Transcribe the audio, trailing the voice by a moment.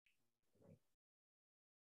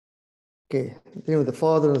Okay, in the name of the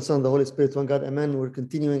Father, and the Son, and the Holy Spirit, one God, amen. We're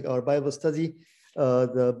continuing our Bible study,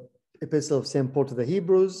 the Epistle of St. Paul to the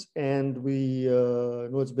Hebrews, and we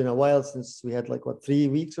know it's been a while since we had 3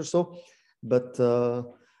 weeks or so, but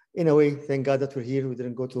in a way, thank God that we're here. We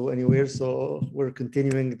didn't go to anywhere, so we're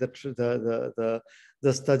continuing the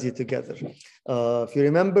study together. If you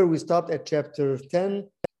remember, we stopped at chapter 10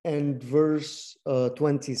 and verse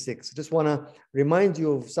 26. I just want to remind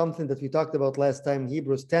you of something that we talked about last time,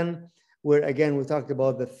 Hebrews 10, where again we talked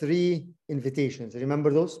about the 3 invitations.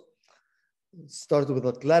 Remember those? It started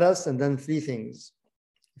with let us and then 3 things.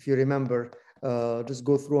 If you remember, just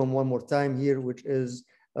go through them one more time here, which is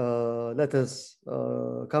let us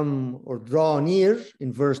come or draw near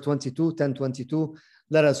in verse 22, 10:22.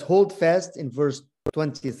 Let us hold fast in verse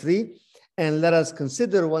 23, and let us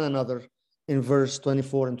consider one another in verse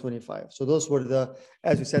 24 and 25. So those were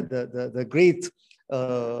as we said, the great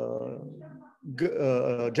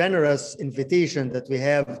generous invitation that we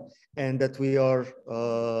have and that we are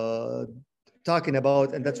talking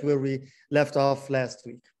about, and that's where we left off last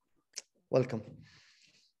week. Welcome.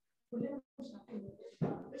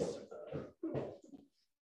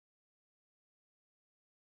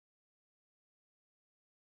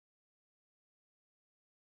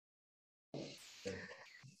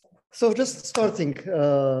 So just starting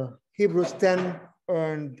Hebrews 10,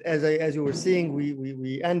 and as you were seeing,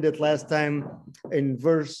 we ended last time in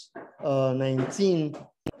verse 19,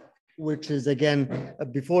 which is again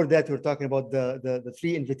before that we're talking about the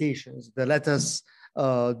 3 invitations. Let us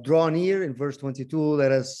draw near in verse 22,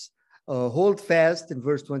 let us hold fast in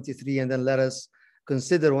verse 23, and then let us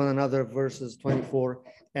consider one another, verses 24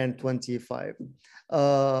 and 25.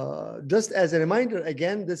 Just as a reminder,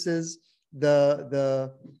 again, this is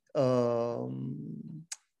the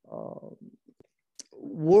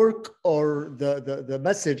work or the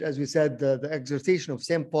message, as we said, the exhortation of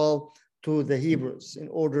St. Paul to the Hebrews in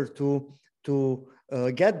order to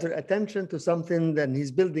get their attention to something that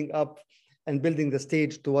he's building up and building the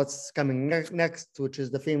stage to what's coming next, which is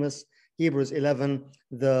the famous Hebrews 11,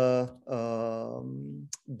 the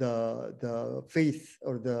faith,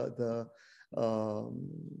 or the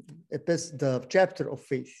chapter of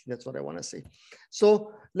faith. That's what I want to say.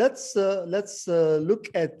 So let's look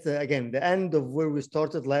at again the end of where we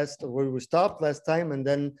started where we stopped last time, and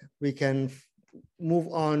then we can move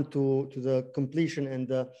on to the completion and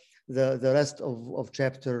the rest of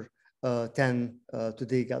chapter 10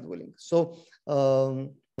 today, God willing. So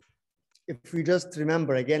if we just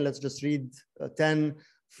remember again, let's just read 10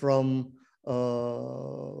 from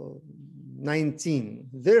 19.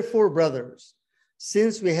 Therefore, brothers,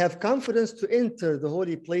 since we have confidence to enter the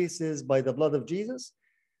holy places by the blood of Jesus,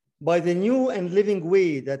 by the new and living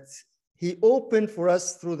way that he opened for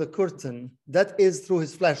us through the curtain, that is through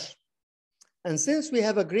his flesh. And since we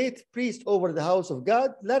have a great priest over the house of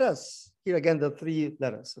God, let us, here again the 3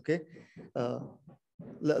 let us, okay?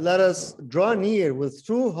 Let us draw near with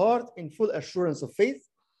true heart in full assurance of faith,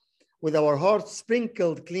 with our hearts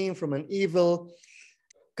sprinkled clean from an evil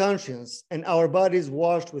conscience and our bodies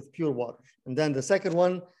washed with pure water. And then the second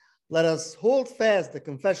one, let us hold fast the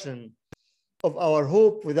confession of our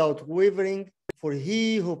hope without wavering, for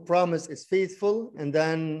he who promised is faithful. And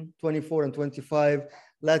then 24 and 25,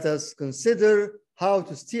 let us consider how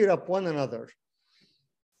to stir up one another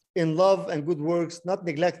in love and good works, not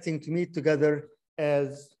neglecting to meet together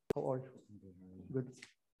as, how are you? Good.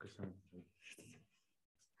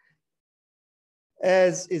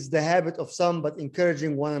 As is the habit of some, but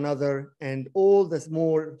encouraging one another, and all the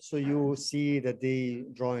more so you see the day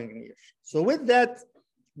drawing near. So with that,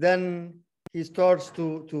 then he starts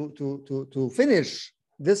to finish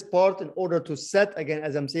this part in order to set, again,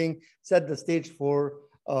 as I'm saying, set the stage for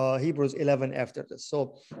Hebrews 11 after this.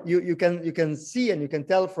 So you can see and you can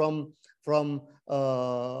tell from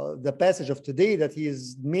the passage of today that he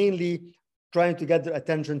is mainly trying to get their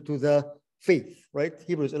attention to the faith, right?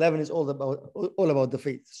 Hebrews 11 is all about the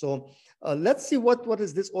faith. So let's see what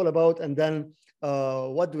is this all about, and then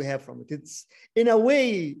what do we have from it? It's in a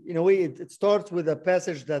way it starts with a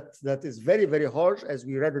passage that is very, very harsh, as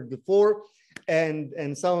we read it before, and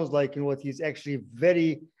sounds like what he's actually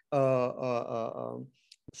very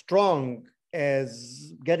strong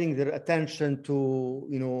as getting their attention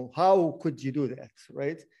to how could you do that,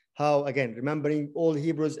 right? How, again, remembering all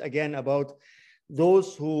Hebrews again about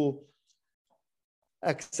those who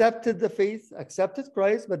accepted the faith, accepted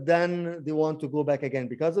Christ, but then they want to go back again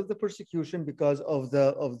because of the persecution, because of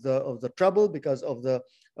the trouble, because of the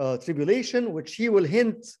tribulation, which he will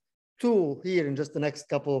hint to here in just the next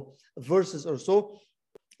couple of verses or so,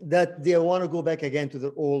 that they want to go back again to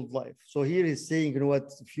their old life. So here he's saying,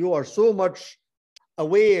 if you are so much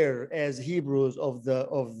aware as Hebrews of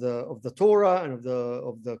the Torah and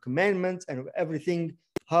of the commandments and of everything,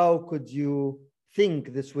 how could you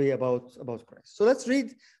think this way about Christ? So let's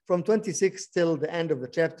read from 26 till the end of the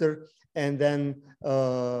chapter, and then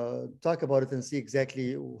talk about it and see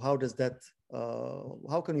exactly how does that,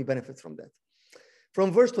 how can we benefit from that. From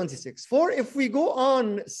verse 26, for if we go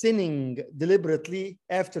on sinning deliberately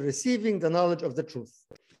after receiving the knowledge of the truth,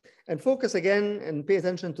 and focus again and pay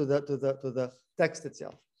attention to the text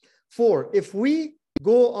itself. For if we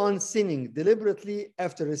go on sinning deliberately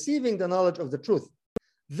after receiving the knowledge of the truth,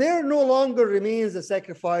 there no longer remains a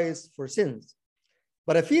sacrifice for sins,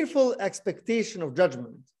 but a fearful expectation of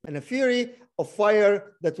judgment and a fury of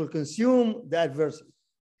fire that will consume the adversary.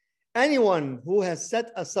 Anyone who has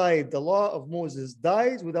set aside the law of Moses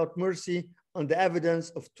dies without mercy on the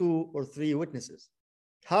evidence of 2 or 3 witnesses.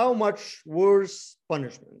 How much worse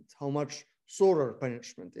punishment, how much sorer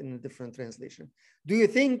punishment in a different translation, do you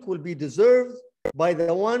think will be deserved by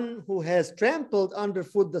the one who has trampled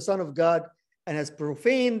underfoot the Son of God and has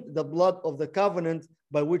profaned the blood of the covenant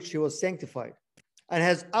by which he was sanctified, and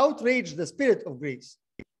has outraged the Spirit of grace?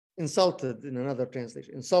 Insulted, in another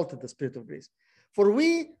translation, insulted the Spirit of grace. For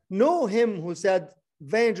we know him who said,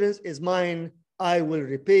 vengeance is mine, I will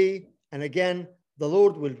repay. And again, the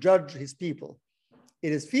Lord will judge his people.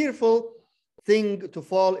 It is a fearful thing to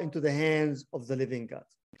fall into the hands of the living God.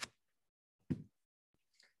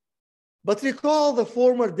 But recall the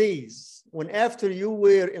former days when after you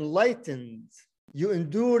were enlightened, you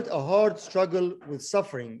endured a hard struggle with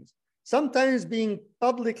sufferings, sometimes being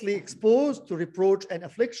publicly exposed to reproach and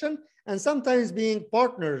affliction, and sometimes being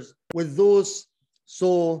partners with those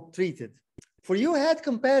so treated. For you had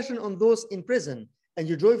compassion on those in prison, and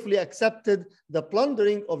you joyfully accepted the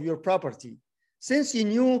plundering of your property, since you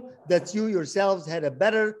knew that you yourselves had a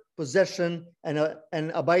better possession and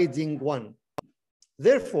an abiding one.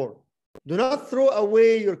 Therefore, do not throw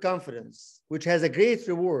away your confidence, which has a great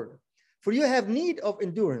reward, for you have need of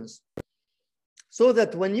endurance, so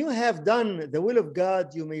that when you have done the will of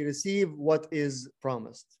God, you may receive what is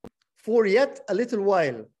promised. For yet a little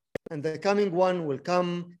while, and the coming one will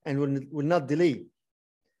come and will not delay.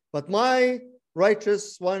 But my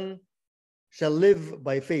righteous one shall live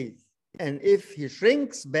by faith, and if he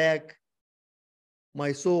shrinks back,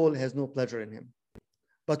 my soul has no pleasure in him.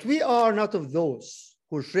 But we are not of those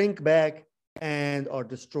who shrink back and are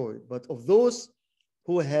destroyed, but of those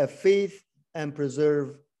who have faith and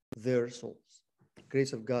preserve their souls.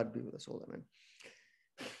 Grace of God be with us all. Amen.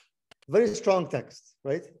 Very strong text,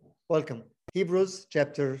 right? Welcome. Hebrews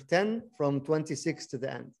chapter 10 from 26 to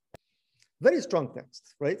the end. Very strong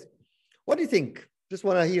text, right? What do you think? Just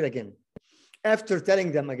want to hear again. After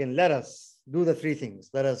telling them again, let us do the 3 things.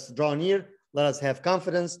 Let us draw near, let us have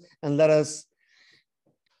confidence, and let us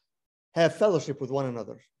have fellowship with one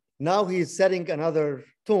another. Now he is setting another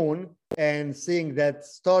tone and saying that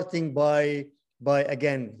starting by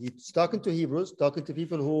again, he's talking to Hebrews, talking to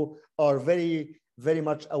people who are very, very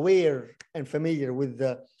much aware and familiar with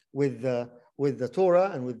the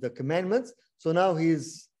Torah and with the commandments. So now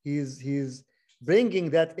he's bringing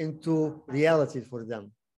that into reality for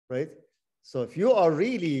them, right? So if you are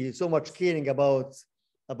really so much caring about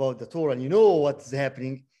the Torah and you know what's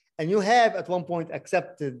happening, and you have at one point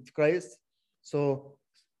accepted Christ, so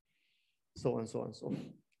and so and so,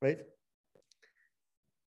 right?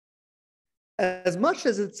 As much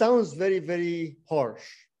as it sounds very, very harsh,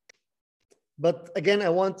 but again, I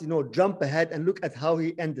want to jump ahead and look at how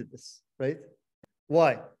he ended this, right?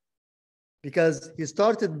 Why? Because he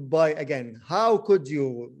started by, again, how could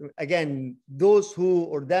you, again, those who,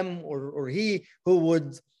 or them, or he who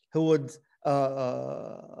would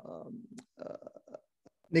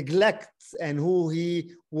neglect and who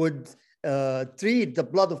he would treat the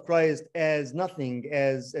blood of Christ as nothing,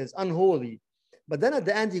 as unholy. But then at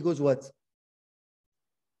the end, he goes, what?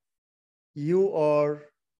 You are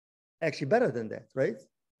actually better than that, right?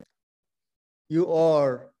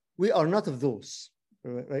 We are not of those,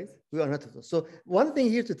 right? We are not of those. So one thing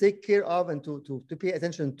here to take care of and to pay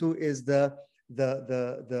attention to is the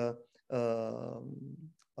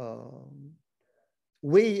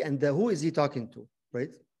way and the who is he talking to,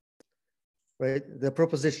 right? Right, the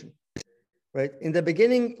proposition, right? In the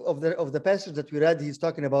beginning of the passage that we read, he's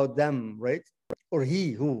talking about them, right? Or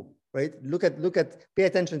he who, right? Look at, pay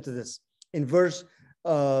attention to this. In verse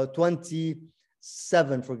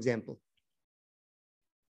 27, for example,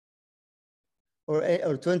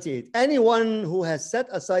 or 28, anyone who has set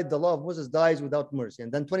aside the law of Moses dies without mercy.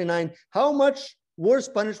 And then 29, how much worse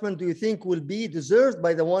punishment do you think will be deserved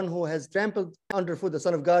by the one who has trampled underfoot the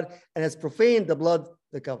Son of God and has profaned the blood,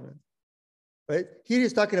 the covenant? Right? Here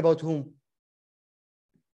he's talking about whom?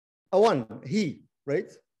 a one, he, right?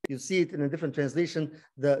 You see it in a different translation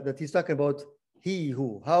that he's talking about he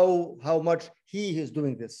who, how much he is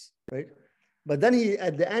doing this, right? But then he,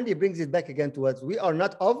 at the end, he brings it back again to us. We are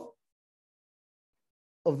not of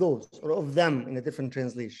those or of them in a different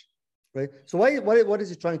translation, right? So what is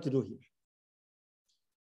he trying to do here?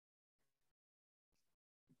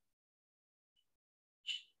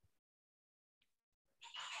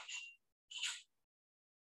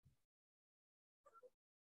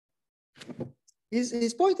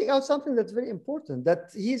 He's pointing out something that's very important,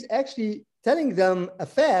 that he's actually telling them a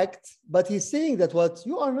fact, but he's saying that what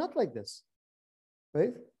you are not like this,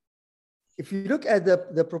 right? If you look at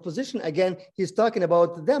the proposition again, he's talking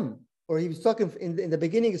about them, or he was talking in the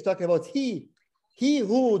beginning, he's talking about he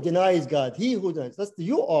who denies God, he who denies. That's the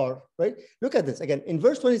you are, right? Look at this again in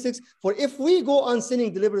verse 26. For if we go on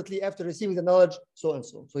sinning deliberately after receiving the knowledge, so and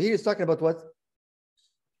so. So here he's talking about what?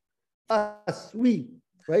 Us, we,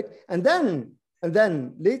 right? And then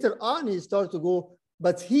later on, he starts to go,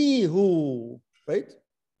 but he who, right?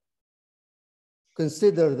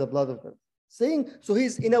 Consider the blood of God. Saying, so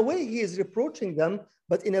he's in a way, he is reproaching them,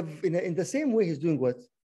 but in the same way, he's doing what?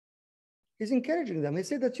 He's encouraging them. He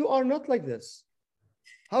said that you are not like this.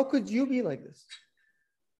 How could you be like this?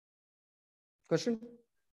 Question?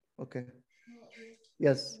 Okay.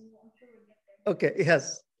 Yes. Okay.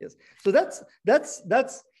 Yes. So that's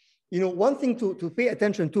one thing to pay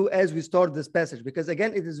attention to as we start this passage, because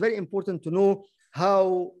again, it is very important to know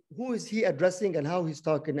who is he addressing and how he's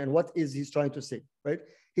talking and what is he's trying to say, right?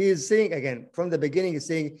 He is saying again, from the beginning, he's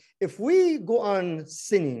saying, if we go on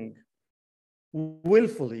sinning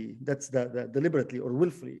willfully, that's the deliberately or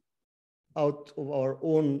willfully, out of our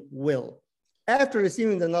own will, after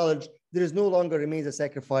receiving the knowledge, there is no longer remains a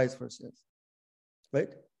sacrifice for sins,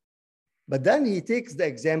 right? But then he takes the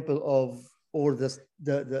example of, or the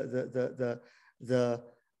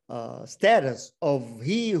status of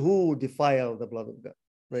he who defiled the blood of God,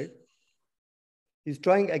 right? He's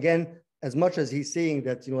trying again, as much as he's saying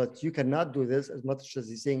that, you cannot do this, as much as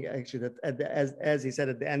he's saying actually that as he said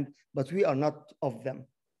at the end, but we are not of them.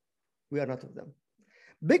 We are not of them.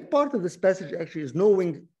 Big part of this passage actually is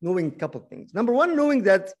knowing a couple of things. Number one, knowing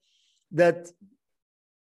that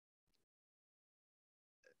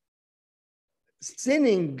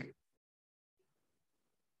sinning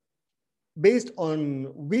based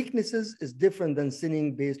on weaknesses is different than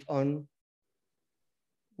sinning based on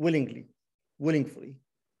willingly,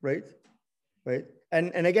 right? Right.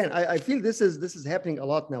 And again, I feel this is happening a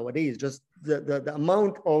lot nowadays, just the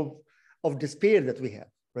amount of despair that we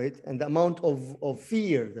have, right? And the amount of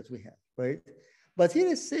fear that we have, right? But he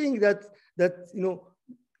is saying that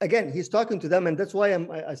again, he's talking to them, and that's why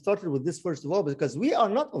I started with this first of all, because we are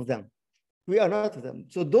not of them. We are not of them.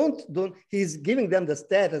 So don't, he's giving them the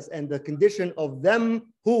status and the condition of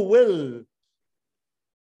them who will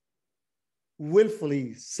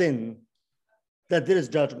willfully sin, that there is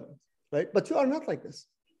judgment, right? But you are not like this,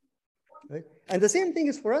 right? And the same thing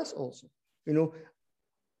is for us also. A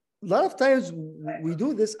lot of times we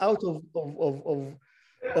do this out of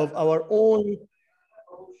our own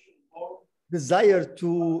desire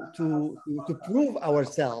to prove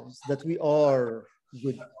ourselves that we are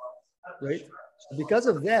good, right? So because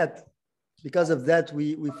of that,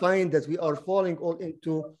 we find that we are falling all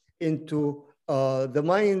into the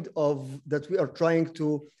mind of that we are trying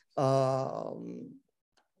to.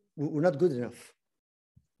 We're not good enough.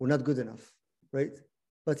 We're not good enough, right?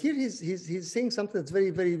 But here he's saying something that's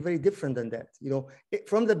very, very, very different than that.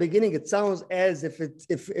 From the beginning, it sounds as if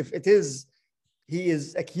it is, he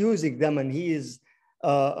is accusing them and he is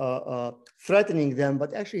threatening them,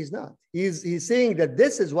 but actually he's not. He's saying that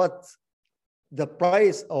this is what the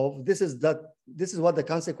price of, this is what the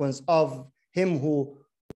consequence of him who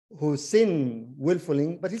sin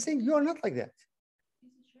willfully, but he's saying you are not like that.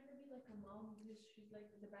 He's trying to be like a mom who's, she's like,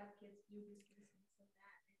 the bad kids do this and that,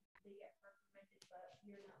 and they get reprimanded, but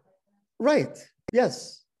you're not like that. Right.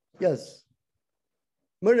 Yes.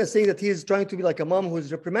 Myrna is saying that he is trying to be like a mom who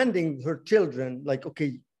is reprimanding her children, like,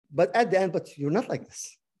 okay, but at the end, but you're not like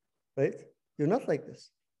this, right? You're not like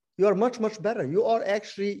this. You are much, much better. You are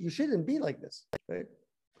actually, you shouldn't be like this, right?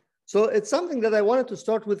 So it's something that I wanted to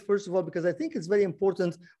start with, first of all, because I think it's very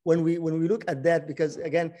important when we look at that, because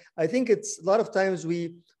again, I think it's a lot of times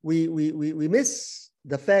we miss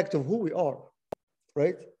the fact of who we are,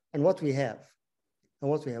 right? And what we have.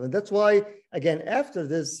 And that's why, again, after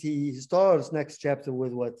this, he starts next chapter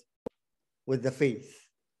with what? With the faith,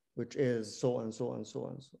 which is so and so and so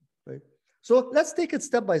and so, right? So let's take it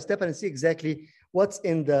step by step and see exactly what's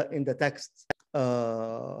in the text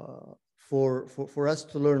for us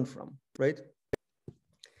to learn from, right?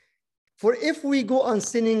 For if we go on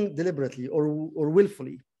sinning deliberately or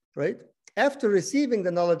willfully, right? After receiving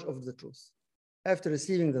the knowledge of the truth, after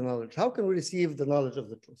receiving the knowledge, how can we receive the knowledge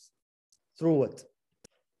of the truth? Through what?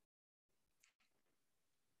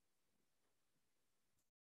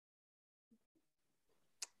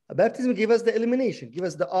 Baptism gives us the illumination, gives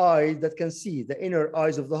us the eyes that can see, the inner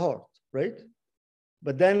eyes of the heart, right?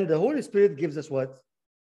 But then the Holy Spirit gives us what?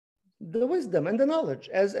 The wisdom and the knowledge,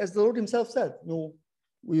 as the Lord himself said. No,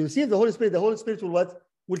 we receive the Holy Spirit will what?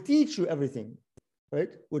 Will teach you everything,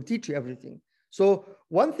 right? Will teach you everything. So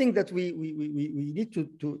one thing that we need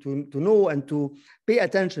to know and to pay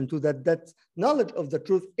attention to, that knowledge of the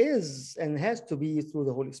truth is and has to be through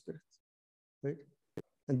the Holy Spirit, right?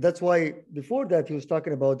 And that's why before that he was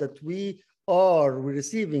talking about that we're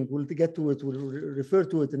receiving, we'll get to it, we'll refer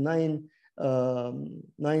to it in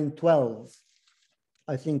 9:12.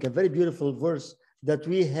 I think a very beautiful verse, that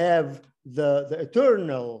we have the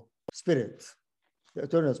eternal spirit,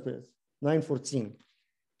 9:14.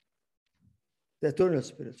 The eternal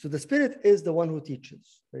spirit. So the spirit is the one who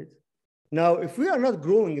teaches, right? Now, if we are not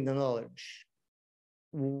growing in the knowledge,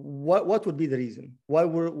 what would be the reason? Why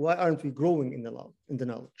aren't we growing in the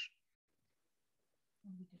knowledge?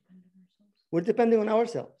 We're depending on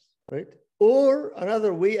ourselves, right? Or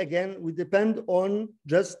another way, again, we depend on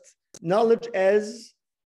just knowledge as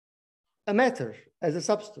a matter, as a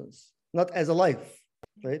substance, not as a life,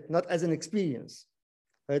 right? Not as an experience,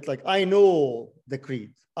 right? Like, I know the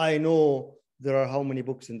creed. I know there are how many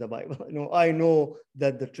books in the Bible. I know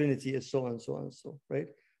that the Trinity is so and so and so, right?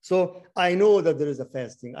 So I know that there is a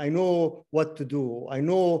fasting. I know what to do. I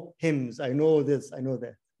know hymns. I know this. I know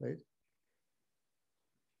that, right?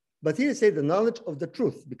 But here say the knowledge of the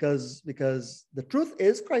truth, because the truth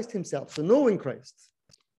is Christ himself. So knowing Christ,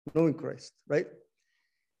 right?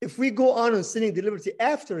 If we go on sinning deliberately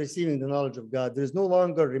after receiving the knowledge of God, there is no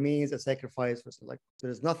longer remains a sacrifice for sin. Like,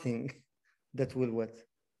 there is nothing that will what?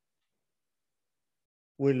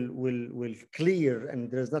 Will clear, and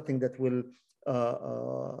there is nothing that will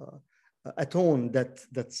atone that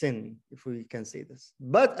sin, if we can say this,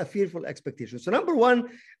 but a fearful expectation. So number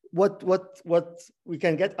one, what we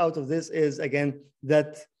can get out of this is, again,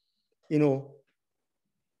 that the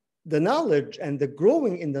knowledge and the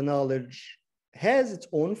growing in the knowledge has its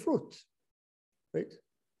own fruit, right?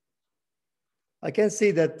 I can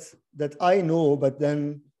say that I know, but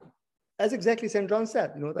then, as exactly St. John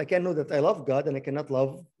said, I can know that I love God and I cannot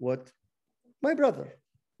love what? My brother,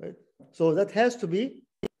 right? So that has to be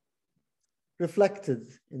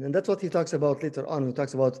reflected. And that's what he talks about later on. He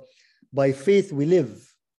talks about by faith we live,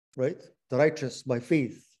 right? The righteous by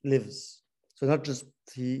faith lives. So not just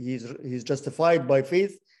he's justified by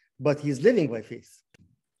faith, but he's living by faith.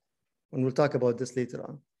 And we'll talk about this later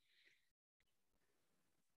on.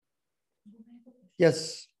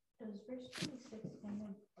 Yes. Does verse 26 kind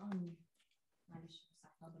of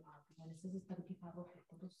when it says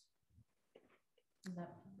is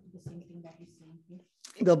that the same thing that he's saying here?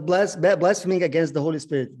 The blaspheming against the Holy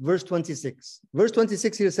Spirit, verse 26. Verse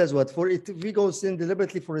 26 here says what? For if we go sin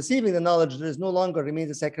deliberately for receiving the knowledge, there is no longer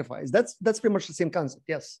remains a sacrifice. That's pretty much the same concept.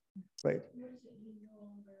 Yes, right.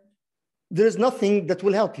 There is nothing that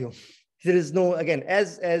will help you. There is no, again,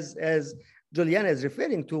 as Juliana is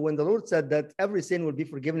referring to, when the Lord said that every sin will be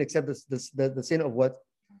forgiven except the sin of what?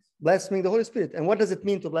 Blaspheming the Holy Spirit. And what does it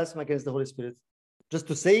mean to blaspheme against the Holy Spirit? Just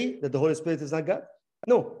to say that the Holy Spirit is not God?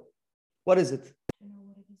 No. What is it?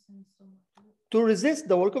 To resist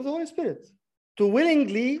the work of the Holy Spirit. To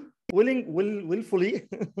willfully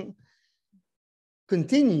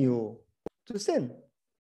continue to sin,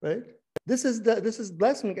 right? This is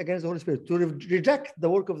blaspheming against the Holy Spirit, to reject the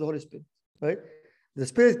work of the Holy Spirit, right? The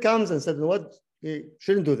Spirit comes and says, you know what? You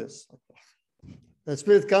shouldn't do this. The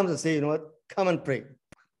Spirit comes and says, you know what? Come and pray.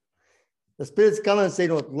 The spirits come and say,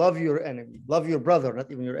 no, love your enemy, love your brother, not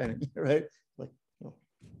even your enemy, right? Like,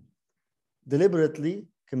 deliberately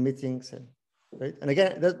committing sin, right? And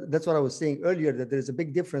again, that's what I was saying earlier, that there is a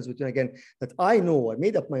big difference between, again, that I know, I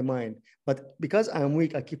made up my mind, but because I am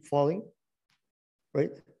weak, I keep falling,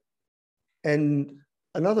 right? And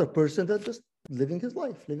another person that just living his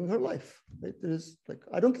life, living her life, right? There is like,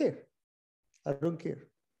 I don't care,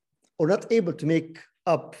 or not able to make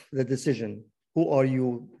up the decision. Who are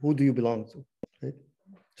you? Who do you belong to? Right?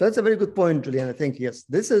 So that's a very good point, Juliana. Thank you. Yes,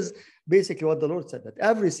 this is basically what the Lord said, that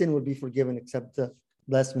every sin will be forgiven except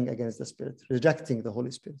blaspheming against the Spirit, rejecting the Holy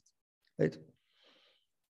Spirit. Right?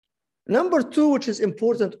 Number two, which is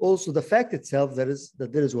important also, the fact itself that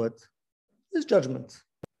there is what? There's judgment.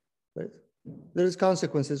 Right? There is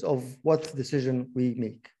consequences of what decision we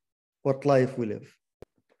make, what life we live.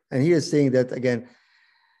 And he is saying that, again,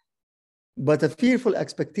 but a fearful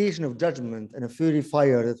expectation of judgment and a fiery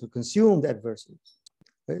fire that will consume the adversaries.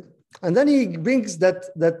 Right? And then he brings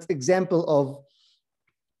that example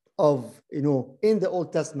of in the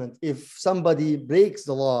Old Testament, if somebody breaks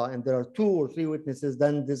the law and there are 2 or 3 witnesses,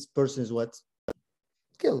 then this person is what?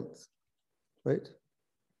 Killed. Right?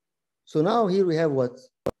 So now here we have what?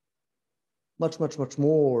 Much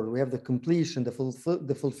more. We have the completion,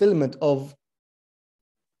 the fulfillment of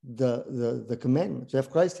the commandments. We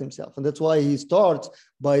have Christ himself. And that's why he starts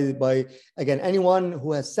by again, anyone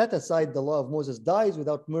who has set aside the law of Moses dies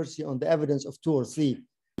without mercy on the evidence of 2 or 3.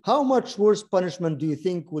 How much worse punishment do you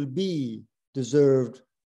think will be deserved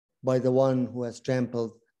by the one who has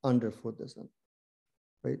trampled underfoot the Son?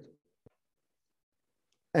 Right?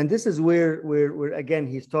 And this is where again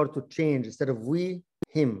he starts to change. Instead of we,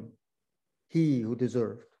 him, he who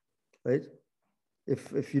deserved. Right?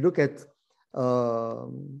 If you look at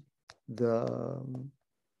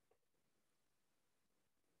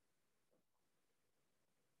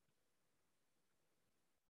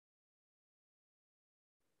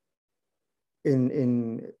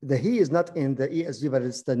in the he is not in the ESV, but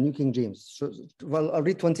it's the New King James. So, well, I'll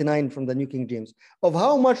read 29 from the New King James. Of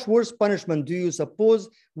how much worse punishment do you suppose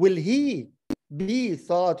will he be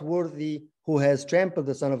thought worthy who has trampled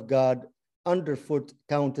the Son of God underfoot,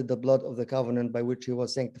 counted the blood of the covenant by which he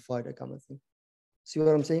was sanctified a common thing? See what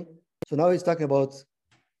I'm saying? So now he's talking about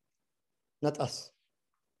not us,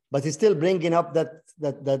 but he's still bringing up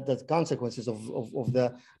that consequences of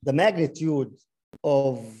the magnitude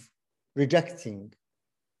of rejecting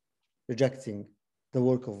the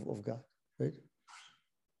work of God, right?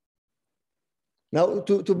 Now,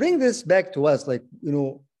 to bring this back to us, like,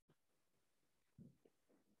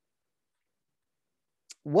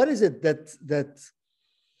 what is it that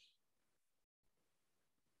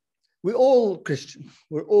we're all Christian,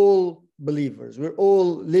 we're all believers, we're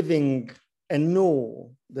all living and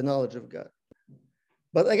know the knowledge of God.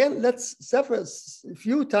 But again, let's suffer a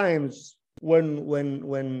few times when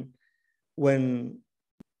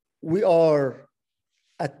we are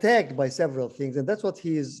attacked by several things, and that's what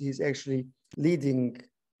he's actually leading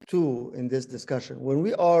to in this discussion. When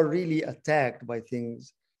we are really attacked by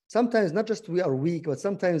things, sometimes not just we are weak, but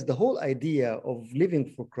sometimes the whole idea of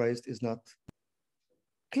living for Christ is not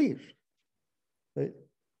clear, right?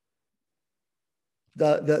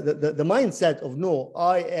 The mindset of no,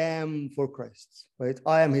 I am for Christ, right?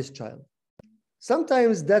 I am his child.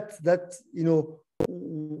 Sometimes that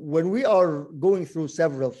when we are going through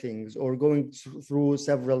several things or going through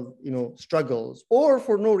several struggles, or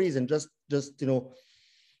for no reason, just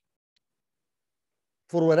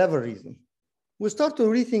for whatever reason, we start to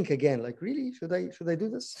rethink again, like, really, should I do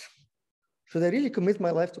this? Should I really commit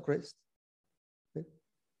my life to Christ? Okay.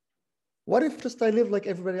 What if just I live like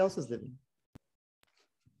everybody else is living?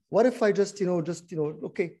 What if I just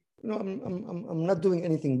okay, I'm not doing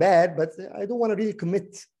anything bad, but I don't want to really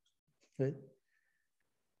commit, right?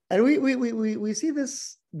 And we see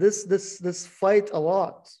this fight a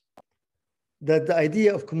lot. That the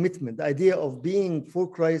idea of commitment, the idea of being for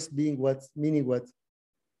Christ, being what, meaning what?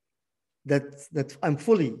 That I'm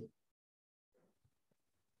fully,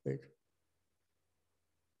 right?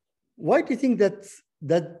 Why do you think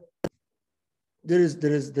that there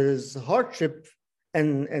is hardship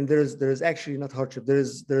and there is actually not hardship? There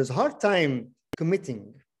is hard time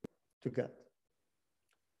committing to God.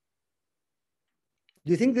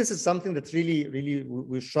 Do you think this is something that really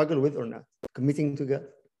we struggle with or not? Committing to God?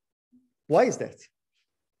 Why is that?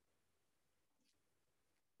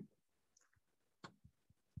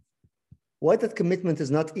 Why that commitment is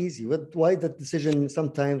not easy? Why that decision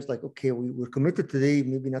sometimes like, okay, we're committed today,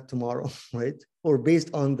 maybe not tomorrow, right? Or based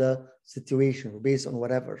on the situation, or based on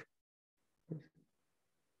whatever. I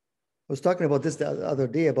was talking about this the other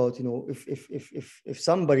day about, if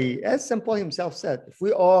somebody, as St. Paul himself said, if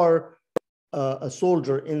we are a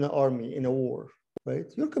soldier in the army, in a war,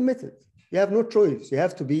 right? You're committed. You have no choice. You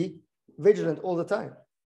have to be vigilant all the time,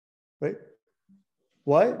 right?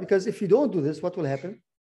 Why? Because if you don't do this, what will happen?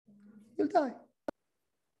 You'll die.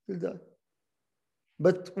 You'll die.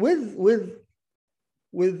 But with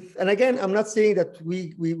and again, I'm not saying that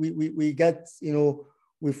we get,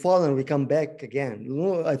 we fall and we come back again.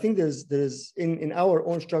 I think there's in our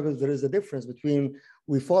own struggles, there is a difference between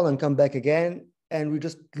we fall and come back again, and we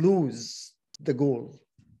just lose the goal,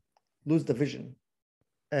 lose the vision,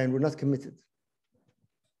 and we're not committed.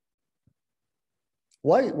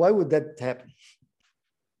 Why would that happen?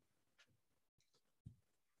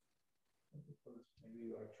 Maybe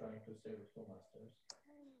you are trying to serve two masters.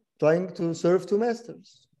 Trying to serve two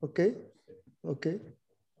masters. Okay. Okay.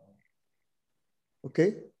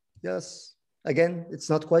 Okay. Yes. Again, it's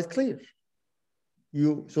not quite clear.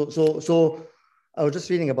 So I was just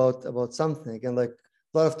reading about something, and like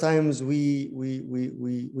a lot of times we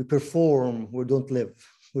perform, we don't live.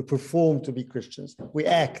 We perform to be Christians. We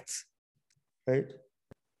act, right?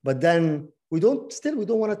 But then we don't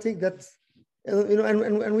want to take that,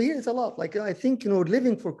 and we hear it a lot. Like, I think,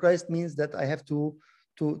 living for Christ means that I have to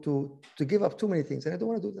give up too many things, and I don't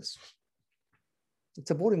want to do this.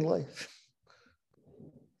 It's a boring life.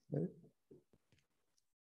 Right?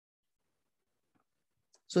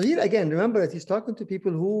 So here again, remember that he's talking to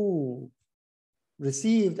people who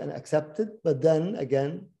received and accepted, but then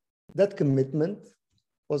again, that commitment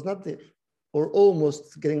was not there, or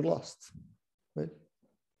almost getting lost. Right?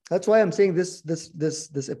 That's why I'm saying this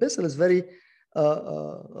epistle is very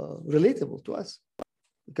relatable to us,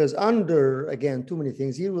 because under, again, too many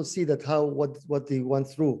things, you will see that what they went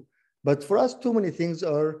through. But for us, too many things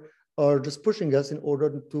are just pushing us in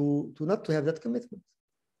order to not to have that commitment.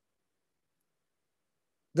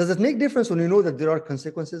 Does it make difference when you know that there are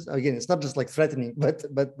consequences? Again, it's not just like threatening, but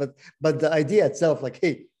the idea itself, like,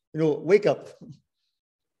 hey, wake up.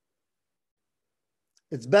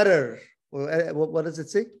 It's better. What does it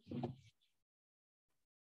say?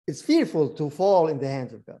 It's fearful to fall in the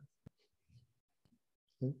hands of God.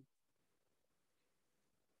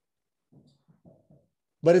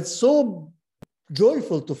 But it's so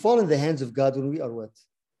joyful to fall in the hands of God when we are what?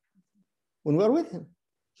 When we are with Him.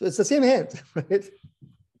 So it's the same hand, right?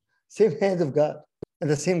 Same hand of God and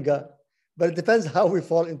the same God. But it depends how we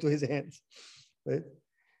fall into His hands, right?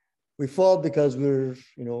 We fall because we're,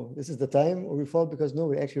 this is the time, or we fall because, no,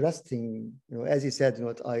 we're actually resting, as He said,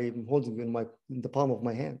 I'm holding you in the palm of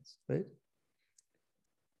my hands, right?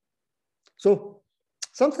 So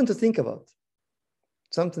something to think about.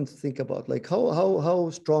 Like how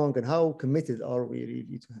strong and how committed are we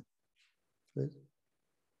really to Him? Right?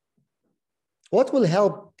 What will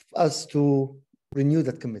help us to renew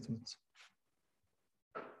that commitment?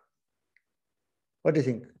 What do you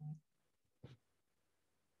think?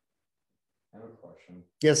 I have a question.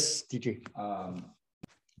 Yes, TJ. How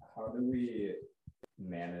do we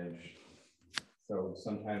manage? So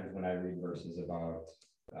sometimes when I read verses about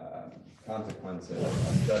consequences,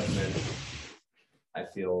 judgment, I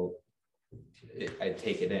feel I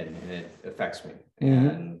take it in and it affects me.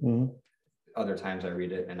 And other times I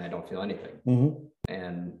read it and I don't feel anything.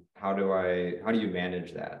 And how do you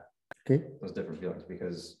manage that? Okay. Those different feelings,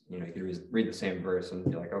 because you can read the same verse and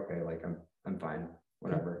be like, okay, like I'm fine,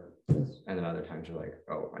 whatever. And then other times you're like,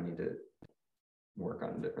 oh, I need to work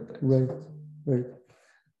on different things. Right.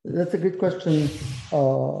 That's a good question,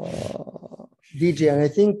 DJ. And I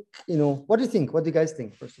think, what do you think? What do you guys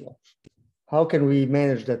think, first of all? How can we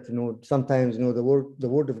manage that? Sometimes, the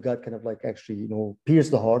word of God kind of like actually, pierce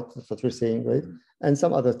the heart. That's what we're saying, right? And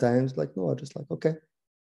some other times, like, no, I'm just like, okay,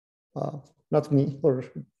 not me, or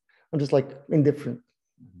I'm just like indifferent.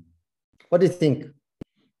 What do you think?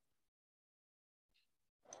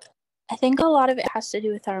 I think a lot of it has to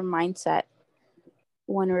do with our mindset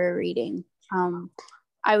when we're reading.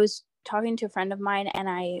 I was talking to a friend of mine, and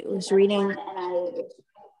I was reading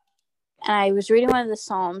one of the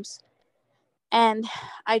Psalms, and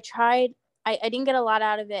I didn't get a lot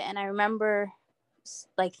out of it. And I remember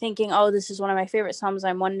like thinking, oh, this is one of my favorite Psalms.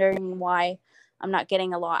 I'm wondering why I'm not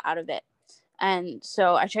getting a lot out of it. And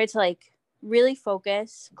so I tried to like really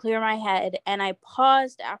focus, clear my head, and I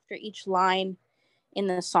paused after each line in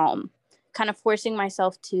the Psalm, kind of forcing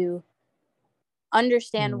myself to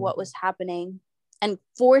understand what was happening and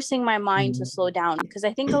forcing my mind to slow down. Because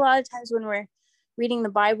I think a lot of times when we're reading the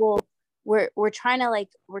Bible, we're trying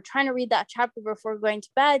to read that chapter before going to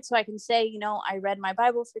bed, so I can say, I read my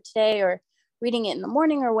Bible for today, or reading it in the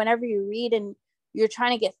morning, or whenever you read, and you're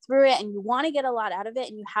trying to get through it and you want to get a lot out of it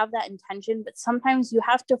and you have that intention, but sometimes you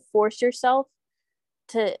have to force yourself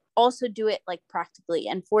to also do it like practically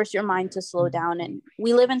and force your mind to slow down. And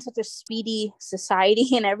we live in such a speedy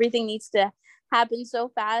society and everything needs to happen so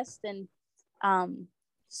fast. And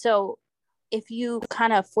so if you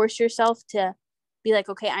kind of force yourself to be like,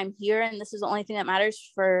 okay, I'm here and this is the only thing that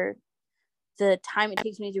matters for the time it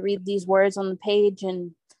takes me to read these words on the page,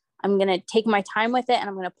 and I'm going to take my time with it, and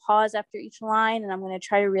I'm going to pause after each line, and I'm going to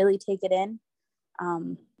try to really take it in.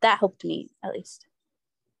 That helped me, at least.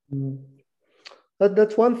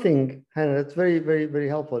 That's one thing, Hannah. That's very, very, very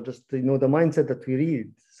helpful. Just the mindset that we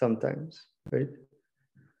read sometimes, right?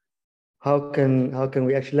 How can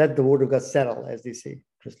we actually let the word of God settle, as they say?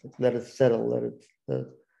 Just let it settle. Let it,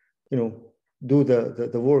 do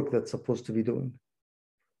the work that's supposed to be doing.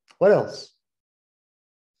 What else?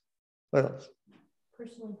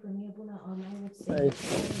 Personally, for me, Abuna, I would say.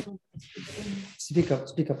 Speak up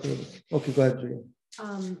a little bit. Okay, go ahead, Julian.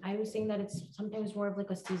 I was saying that it's sometimes more of like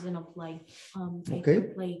a season of life. I Okay.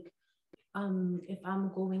 think like if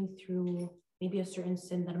I'm going through maybe a certain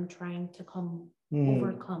sin that I'm trying to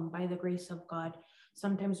overcome by the grace of God,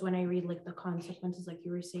 sometimes when I read like the consequences, like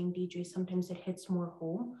you were saying, DJ, sometimes it hits more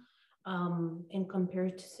home. In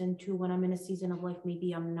comparison to when I'm in a season of life,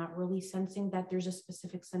 maybe I'm not really sensing that there's a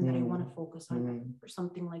specific sin that I want to focus on or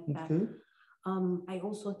something like that. Okay. I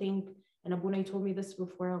also think, and Abuna told me this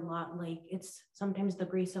before a lot, like it's sometimes the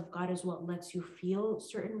grace of God is what lets you feel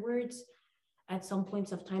certain words at some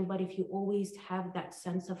points of time. But if you always have that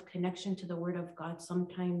sense of connection to the word of God,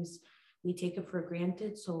 sometimes we take it for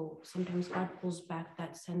granted. So sometimes God pulls back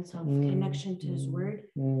that sense of connection to his word.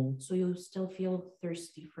 So you still feel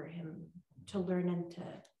thirsty for him to learn and to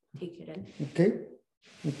take it in.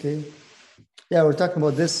 Okay. Yeah, we're talking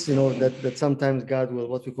about this, that sometimes God will,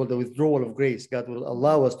 what we call the withdrawal of grace. God will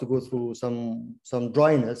allow us to go through some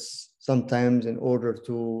dryness sometimes in order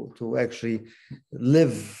to actually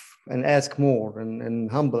live and ask more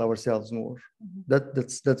and humble ourselves more.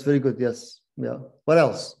 That's very good. Yes. Yeah. What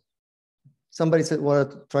else? Somebody said,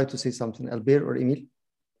 try to say something. Albert or Emil?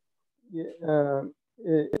 Yeah,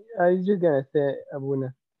 I was just gonna say,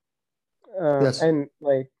 Abuna. Yes. And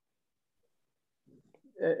like,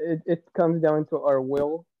 it comes down to our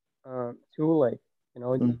will, too. Like,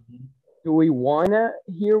 do we wanna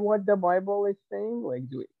hear what the Bible is saying? Like,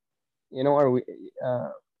 do we, are we,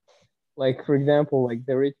 like, for example, like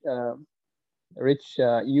the rich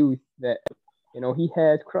youth that, he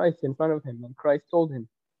had Christ in front of him, and Christ told him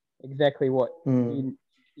exactly what he,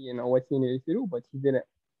 what he needed to do, but he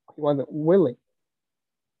wasn't willing.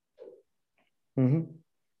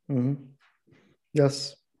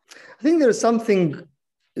 Yes, I think there's something,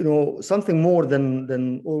 something more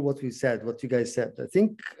than all what we said, what you guys said. I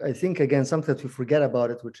think again, something that we forget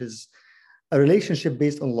about it, which is a relationship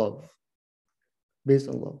based on love. Based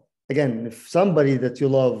on love. Again, if somebody that you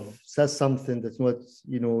love says something that's not,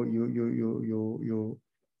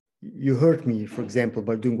 you hurt me, for example,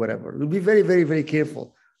 by doing whatever, we'll be very, very, very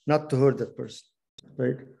careful not to hurt that person,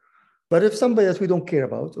 right? But if somebody that we don't care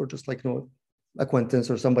about, or just like acquaintance,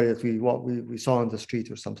 or somebody that we saw on the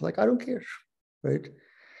street or something, like, I don't care, right?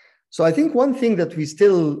 So I think one thing that we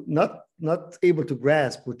still not able to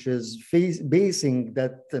grasp, which is basing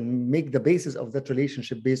that and make the basis of that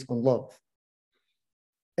relationship based on love.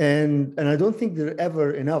 And I don't think there's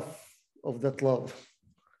ever enough of that love.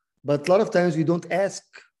 But a lot of times we don't ask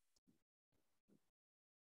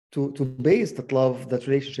to base that love, that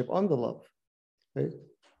relationship on the love, right?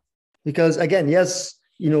 Because again, yes,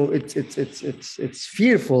 it's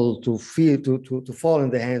fearful to fall in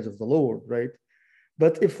the hands of the Lord, right?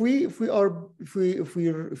 But if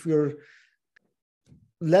we're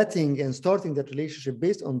letting and starting that relationship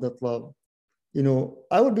based on that love,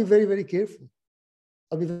 I would be very, very careful.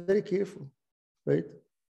 I'll be very careful, right?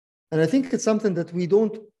 And I think it's something that we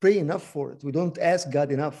don't pray enough for it. We don't ask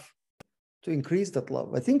God enough to increase that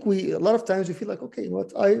love. I think a lot of times we feel like, okay,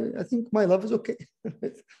 I think my love is okay.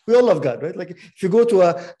 We all love God, right? Like if you go to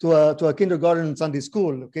a kindergarten Sunday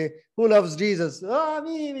school, okay, who loves Jesus?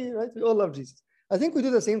 Me, right? We all love Jesus. I think we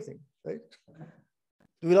do the same thing, right?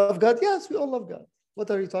 Do we love God? Yes, we all love God.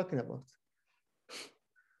 What are you talking about?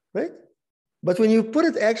 Right? But when you put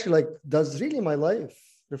it actually like, does really my life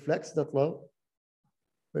reflects that love?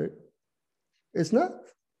 Right? It's not.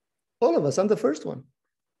 All of us, I'm the first one.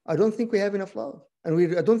 I don't think we have enough love.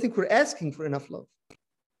 And I don't think we're asking for enough love.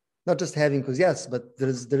 Not just having, because yes, but there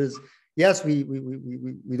is yes, we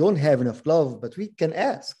don't have enough love, but we can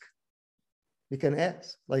ask. We can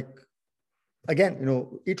ask. Like, again,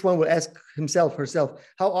 each one will ask himself, herself,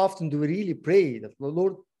 how often do we really pray that,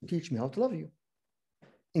 Lord, teach me how to love you?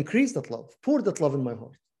 Increase that love, pour that love in my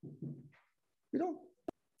heart.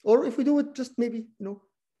 Or if we do it just maybe,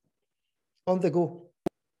 on the go,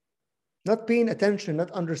 not paying attention, not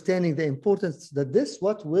understanding the importance that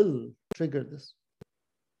what will trigger this.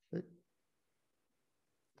 Right?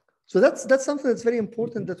 So that's something that's very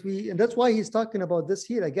important and that's why he's talking about this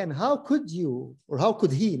here again. How could you, or how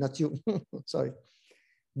could he, not you, sorry,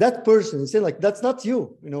 that person is saying like, that's not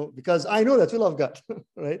you, because I know that you love God,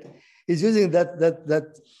 right? He's using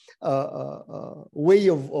that way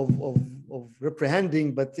of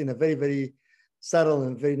reprehending, but in a very, very subtle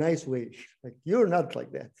and very nice way. Like, you're not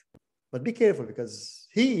like that, but be careful, because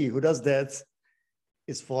he who does that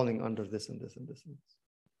is falling under this and this and this.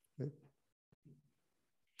 Right?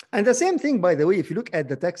 And the same thing, by the way, if you look at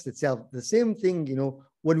the text itself, the same thing,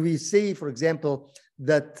 when we say, for example,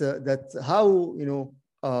 that how,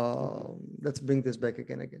 let's bring this back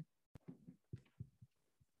again.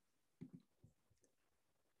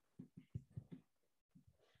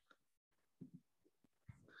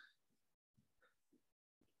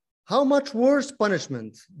 how much worse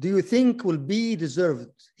punishment do you think will be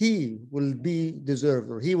deserved? He will be deserved,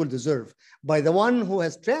 or he will deserve, by the one who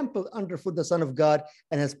has trampled underfoot the Son of God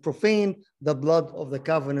and has profaned the blood of the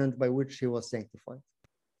covenant by which he was sanctified.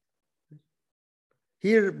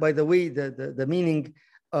 Here, by the way, the meaning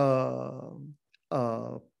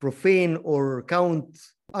profane or count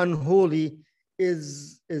unholy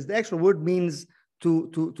is the actual word means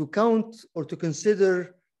to count or to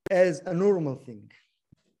consider as a normal thing.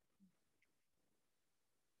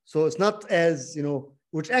 So it's not as,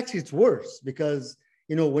 which actually it's worse, because,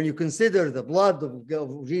 when you consider the blood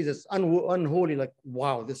of Jesus unholy, like,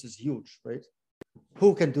 wow, this is huge, right?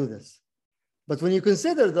 Who can do this? But when you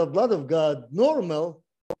consider the blood of God normal,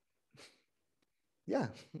 yeah.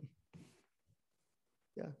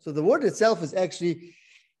 Yeah. So the word itself is actually,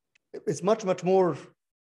 it's much, much more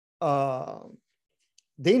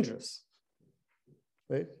dangerous,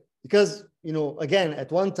 right? Because, again,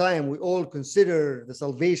 at one time, we all consider the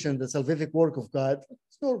salvation, the salvific work of God.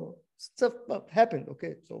 It's normal. Stuff happened.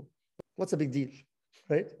 Okay, so what's a big deal,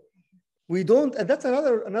 right? We don't, and that's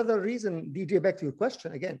another reason, DJ, back to your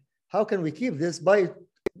question again. How can we keep this? By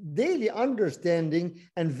daily understanding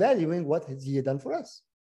and valuing what has he done for us,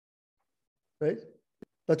 right?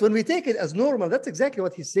 But when we take it as normal, that's exactly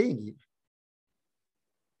what he's saying here.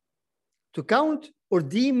 To count or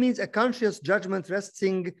deem means a conscious judgment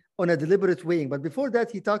resting on a deliberate weighing. But before that,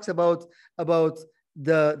 he talks about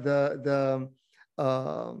the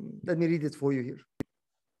let me read it for you here.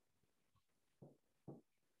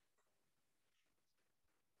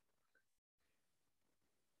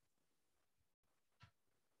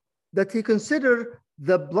 That he considered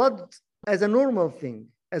the blood as a normal thing,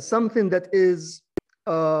 as something that is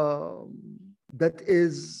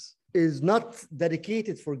not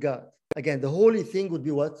dedicated for God. Again, the holy thing would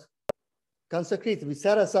be what? Consecrated, we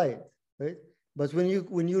set aside, right? But when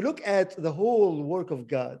you look at the whole work of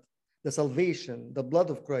God, the salvation, the blood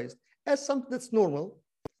of Christ, as something that's normal,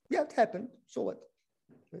 yeah, it happened. So what?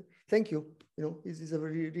 Right? Thank you. He's a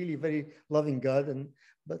really very loving God,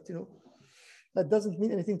 but that doesn't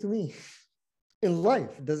mean anything to me. In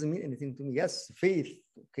life, it doesn't mean anything to me. Yes, faith,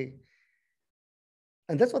 okay.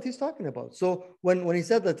 And that's what he's talking about. So when he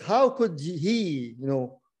said that, how could he,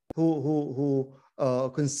 who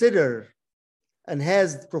consider and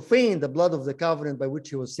has profaned the blood of the covenant by which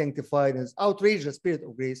he was sanctified and has outraged the spirit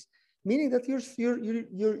of grace, meaning that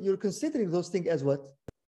you're considering those things as what?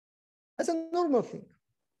 As a normal thing,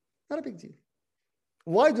 not a big deal.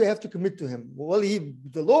 Why do I have to commit to him? Well,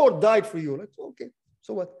 the Lord died for you. Like, okay,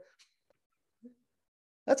 so what?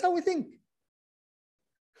 That's how we think.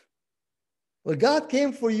 Well, God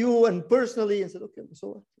came for you and personally and said, okay, so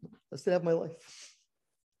what? I still have my life.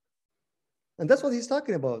 And that's what he's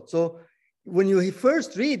talking about. So when you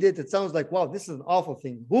first read it, it sounds like, wow, this is an awful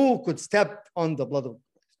thing. Who could step on the blood of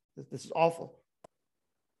Christ? This is awful.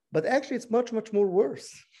 But actually, it's much, much more worse.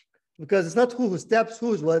 Because it's not who steps,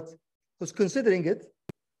 who's what? Who's considering it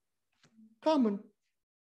common,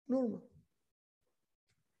 normal.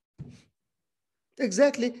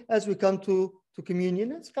 Exactly as we come to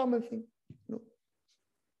communion, it's a common thing.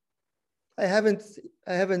 I haven't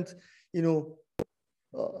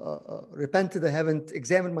repented. I haven't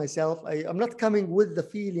examined myself. I'm not coming with the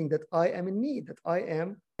feeling that I am in need, that I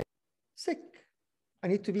am sick. I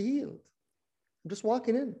need to be healed. I'm just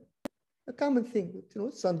walking in. A common thing,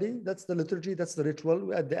 Sunday, that's the liturgy, that's the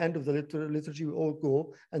ritual. At the end of the liturgy, we all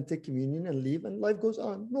go and take communion and leave, and life goes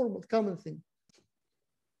on. Normal, common thing.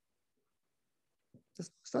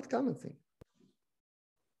 It's not a common thing.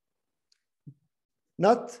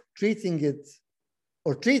 Not treating it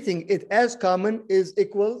or treating it as common is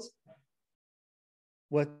equals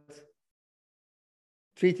what?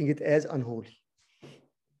 Treating it as unholy.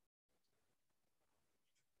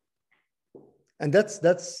 And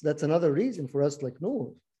that's another reason for us, like,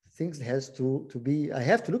 no, things has to be, I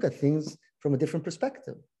have to look at things from a different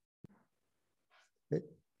perspective. Right?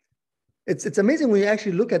 It's amazing when you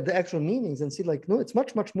actually look at the actual meanings and see, like, no, it's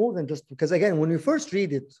much, much more than just, because again, when you first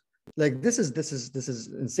read it, like, this is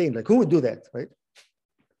insane. Like, who would do that, right?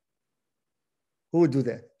 Who would do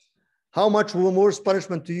that? How much more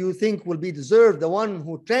punishment do you think will be deserved the one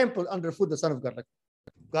who trampled underfoot the Son of God? Like,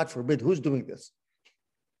 God forbid, who's doing this?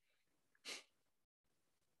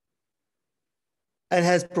 And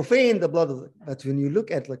has profaned the blood of it. But when you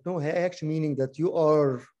look at, like, no, actually meaning that you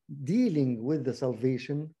are dealing with the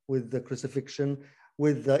salvation, with the crucifixion,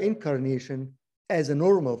 with the incarnation as a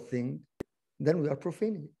normal thing, then we are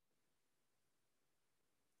profaning it.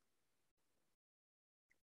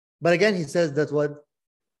 But again, he says that what?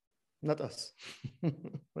 Not us,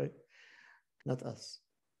 right? Not us.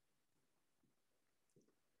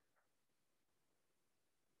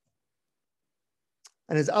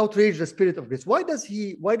 and has outraged the Spirit of grace. Why does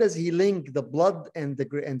he link the blood and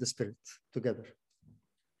the Spirit together?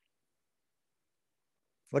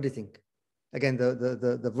 What do you think? Again,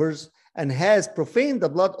 the verse, and has profaned the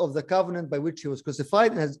blood of the covenant by which he was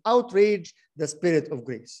crucified, and has outraged the Spirit of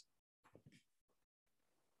grace.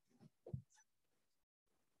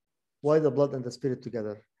 Why the blood and the Spirit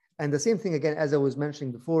together? And the same thing again, as I was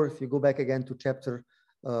mentioning before, if you go back again to chapter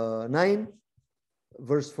 9,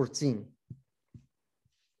 verse 14.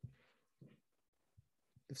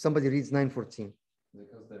 If somebody reads 9:14.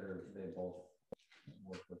 Because they both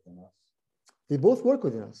work within us. They both work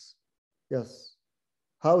within us. Yes.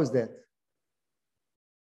 How is that?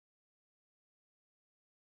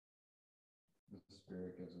 The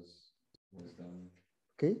Spirit gives us wisdom.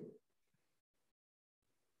 Okay.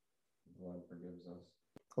 Blood forgives us.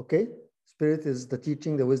 Okay. Spirit is the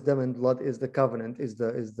teaching, the wisdom, and blood is the covenant, is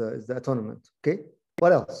the atonement. Okay.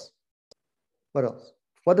 What else? What else?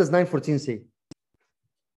 What does 9:14 say?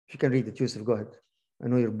 If you can read it, Yusuf, go ahead. I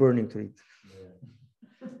know you're burning to read.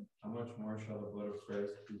 Yeah. How much more shall the blood of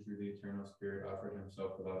Christ, who through the eternal Spirit offered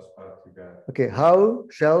himself without spot to God? Okay,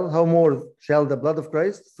 how more shall the blood of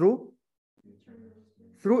Christ through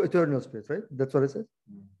eternal Spirit, right? That's what it says.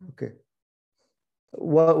 Okay.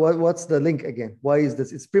 What's the link again? Why is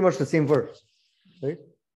this? It's pretty much the same verse, right?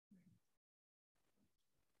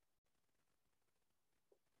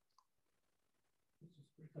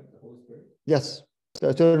 Like the Holy Spirit. Yes, the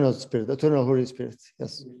eternal Spirit, the eternal Holy Spirit.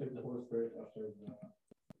 Yes. We take the Holy Spirit after the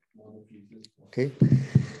one of Jesus. Okay.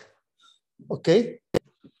 Okay.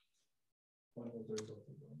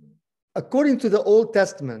 According to the Old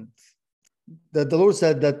Testament, the Lord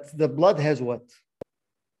said that the blood has what?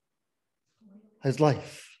 Has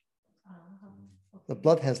life. The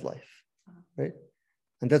blood has life, right?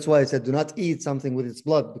 And that's why I said, do not eat something with its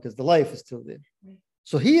blood, because the life is still there.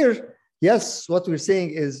 So here, yes, what we're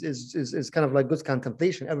saying is kind of like good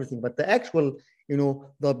contemplation, everything, but the actual,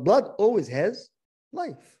 the blood always has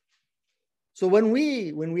life. So when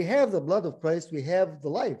we have the blood of Christ, we have the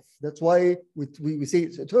life. That's why we say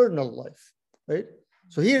it's eternal life, right?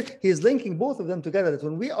 So here he is linking both of them together. That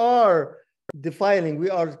when we are defiling, we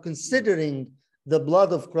are considering the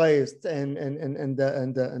blood of Christ and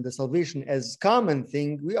the salvation as common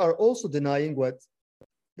thing, we are also denying what?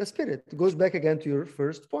 The Spirit. It goes back again to your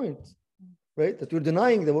first point, right? That we're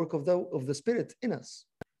denying the work of the Spirit in us,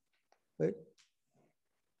 right?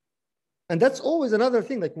 And that's always another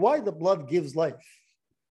thing, like why the blood gives life.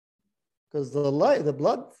 Because the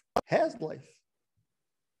blood has life.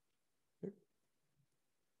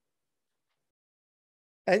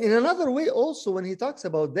 And in another way also, when he talks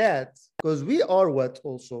about that, because we are what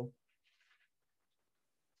also?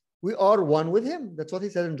 We are one with him. That's what he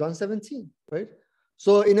said in John 17, right?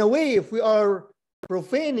 So in a way, if we are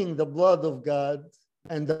profaning the blood of God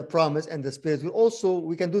and the promise and the Spirit,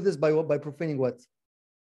 we can do this by profaning what?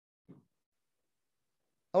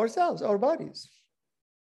 Ourselves, our bodies.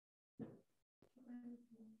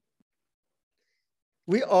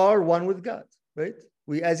 We are one with God, right?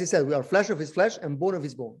 We, as he said, we are flesh of his flesh and bone of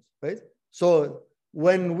his bones, right? So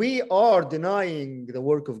when we are denying the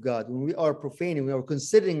work of God, when we are profaning, we are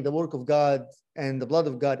considering the work of God and the blood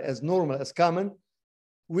of God as normal, as common,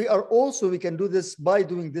 we can do this by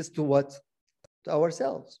doing this to what? To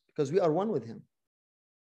ourselves, because we are one with him.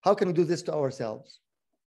 How can we do this to ourselves?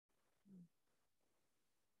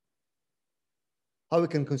 How we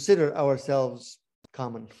can consider ourselves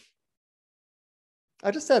common. I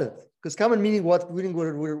just said it, because common meaning what? Meaning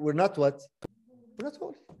we're not what? We're not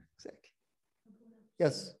holy. Exactly.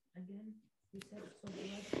 Yes. Again, you said so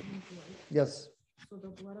blood means life. Yes. So the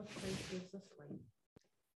blood of Christ gives us life.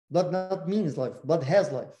 Blood not means life. Blood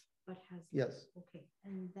has life. But has life. Yes. Okay.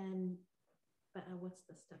 And then, but what's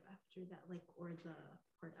the step after that? Like, or the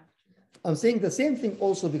part after that? I'm saying the same thing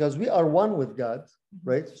also because we are one with God,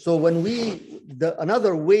 right? So when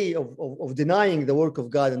another way of denying the work of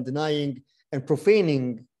God and denying and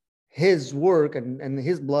profaning his work and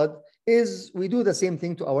his blood is we do the same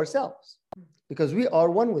thing to ourselves because we are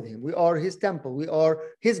one with him. We are his temple. We are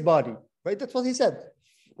his body, right? That's what he said,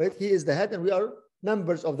 right? He is the head and we are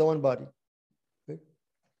members of the one body. Right?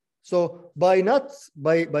 So by not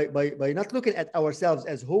looking at ourselves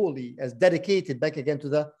as holy, as dedicated back again to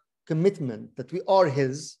the commitment that we are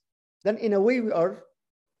his, then in a way we are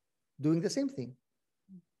doing the same thing,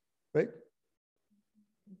 right?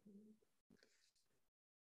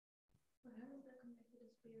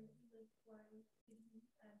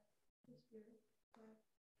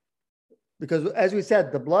 Because as we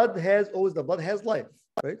said, the blood has life,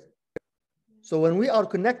 right? So when we are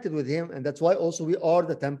connected with him, and that's why also we are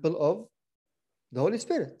the temple of the Holy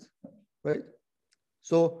Spirit, right?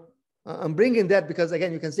 So I'm bringing that because,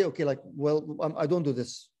 again, you can say, okay, like, well, I don't do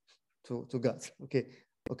this to God. Okay,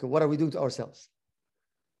 what are we doing to ourselves?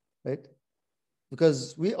 Right?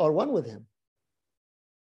 Because we are one with him.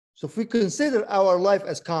 So if we consider our life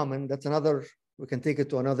as common, that's another, we can take it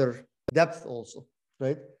to another depth also,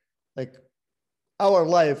 right? Like our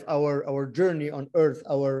life, our journey on earth,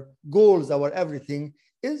 our goals, our everything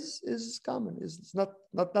is common. It's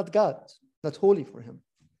not God, not holy for him.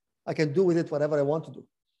 I can do with it whatever I want to do.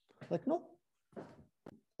 Like, no.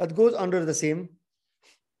 That goes under the same.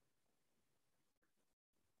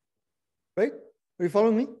 Right? Are you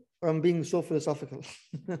following me? Or I'm being so philosophical?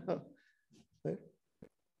 Right?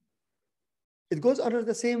 It goes under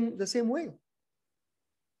the same way.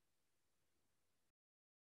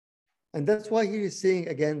 And that's why he is saying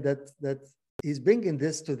again that he's bringing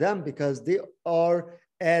this to them because they are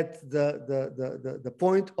at the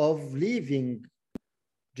point of leaving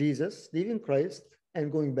Jesus, leaving Christ,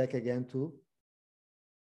 and going back again to.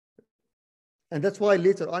 And that's why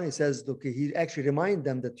later on he says, okay, he actually reminds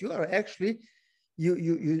them that you are actually,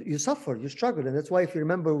 you suffer, you struggle. And that's why, if you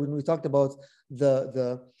remember when we talked about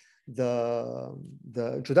the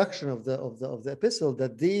introduction of the epistle,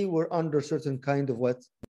 that they were under certain kind of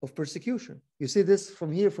of persecution. You see this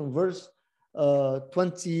from here, from verse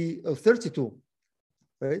 32,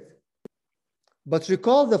 right? But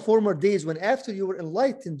recall the former days when, after you were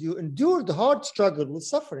enlightened, you endured the hard struggle with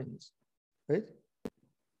sufferings, right?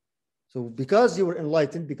 So because you were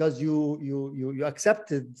enlightened, because you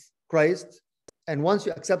accepted Christ, and once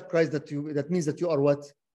you accept Christ, that means that you are what?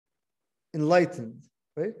 Enlightened,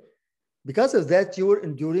 right? Because of that, you were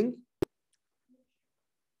enduring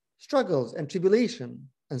struggles and tribulation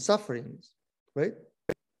and sufferings, right?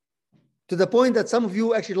 To the point that some of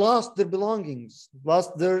you actually lost their belongings,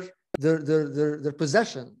 lost their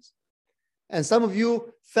possessions. And some of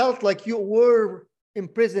you felt like you were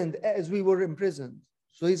imprisoned as we were imprisoned.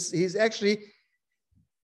 So he's actually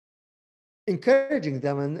encouraging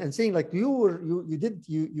them and saying, like, you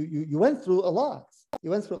went through a lot.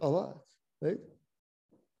 You went through a lot, right?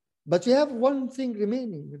 But you have one thing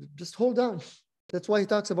remaining. Just hold on. That's why he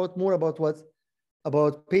talks about more about what?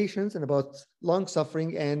 About patience and about long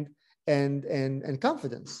suffering and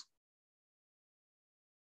confidence.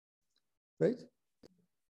 Right?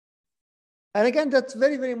 And again, that's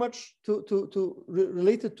very, very much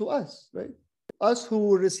related to us, right? Us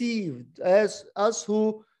who received, as us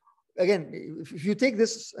who, again, if you take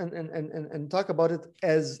this and talk about it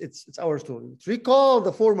as it's our story. Recall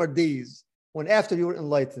the former days when, after you were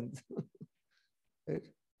enlightened, right?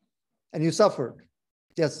 And you suffered.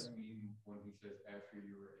 Yes. When he says after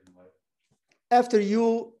you were enlightened. After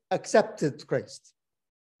you accepted Christ.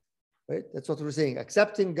 Right? That's what we're saying.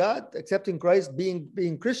 Accepting God, accepting Christ,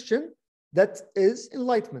 being Christian, that is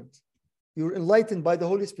enlightenment. You're enlightened by the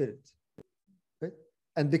Holy Spirit. Right?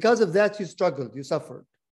 And because of that, you struggled, you suffered.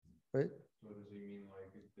 Right? So does he mean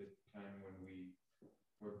like the time when we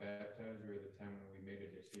were baptized, or the time when we made a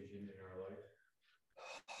decision in our life?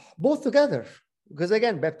 Both together. Because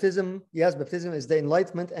again, baptism is the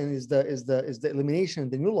enlightenment and is the elimination in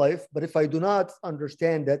the new life. But if I do not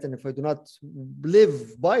understand that, and if I do not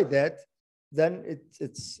live by that, then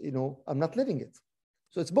it's I'm not living it.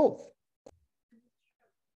 So it's both.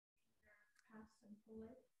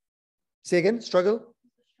 Say again, struggle.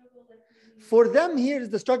 For them here,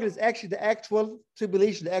 the struggle is actually the actual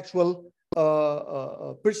tribulation, the actual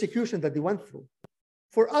persecution that they went through.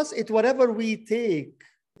 For us, it's whatever we take.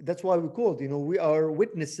 That's why we called, we are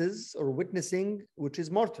witnesses or witnessing, which is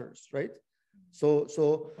martyrs, right?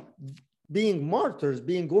 So being martyrs,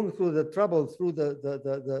 going through the trouble, through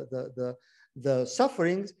the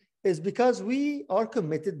sufferings, is because we are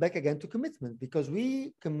committed back again to commitment, because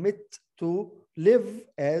we commit to live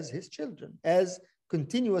as his children, as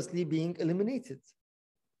continuously being eliminated,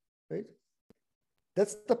 right?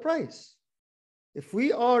 That's the price. If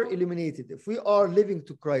we are eliminated, if we are living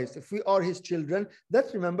to Christ, if we are his children,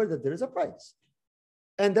 let's remember that there is a price.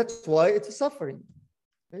 And that's why it's a suffering,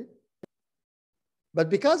 right? But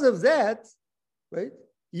because of that, right,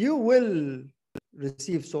 you will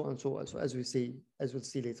receive so and so, as we'll see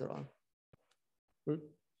later on. Right?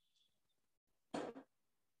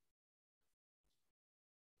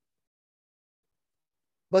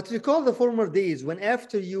 But recall the former days when,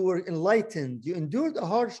 after you were enlightened, you endured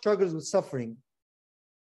hard struggles with suffering,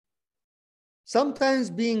 sometimes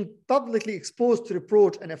being publicly exposed to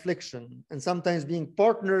reproach and affliction, and sometimes being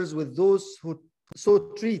partners with those who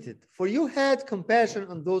so treated. For you had compassion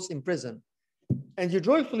on those in prison, and you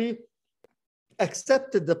joyfully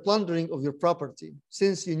accepted the plundering of your property,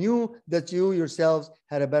 since you knew that you yourselves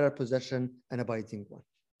had a better possession, an abiding one.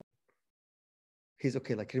 He's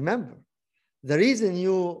okay. Like, remember, the reason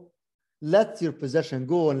you let your possession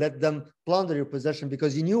go and let them plunder your possession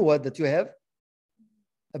because you knew what? That you have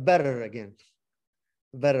a better again,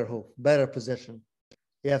 better hope, better possession.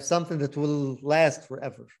 You have something that will last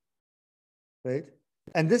forever, right?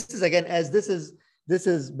 And this is again, as this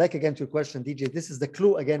is back again to your question, DJ. This is the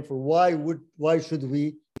clue again for why should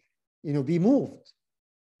we, be moved,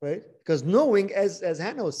 right? Because knowing, as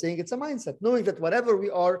Hannah was saying, it's a mindset. Knowing that whatever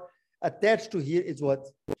we are attached to here is what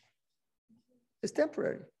is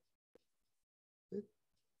temporary,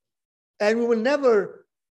 and we will never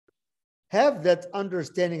have that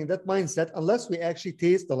understanding and that mindset unless we actually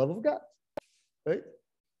taste the love of God, right?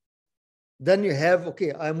 Then you have,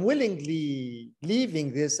 okay, I'm willingly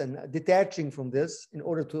leaving this and detaching from this in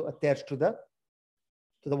order to attach to the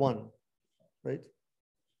one, right?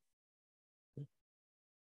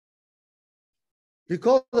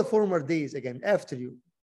 Recall the former days again, after you,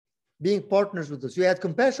 being partners with us. You had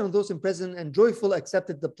compassion on those in prison and joyful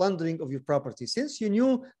accepted the plundering of your property, since you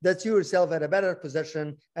knew that you yourself had a better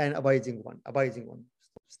possession and abiding one,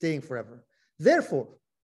 staying forever. Therefore,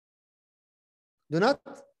 do not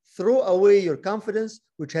throw away your confidence,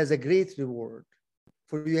 which has a great reward,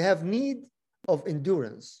 for you have need of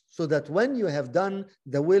endurance, so that when you have done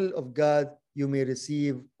the will of God, you may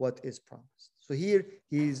receive what is promised. So here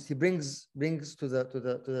he brings to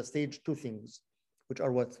the stage two things, which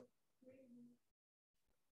are what?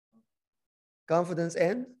 Confidence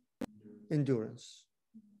and endurance.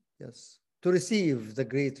 Yes, to receive the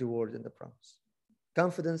great reward in the promise.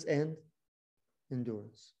 Confidence and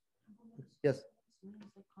endurance. Yes.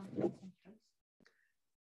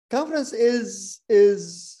 Confidence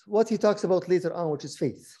is what he talks about later on, which is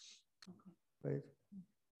faith, right?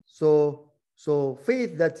 So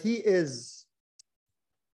faith that he is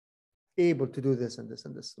able to do this and this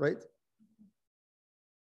and this, right?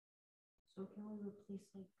 So can we replace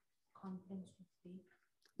like confidence with faith?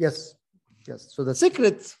 Yes. So the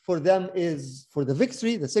secret for them is, for the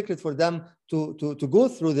victory, the secret for them to go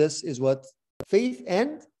through this is what? Faith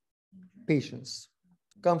and patience.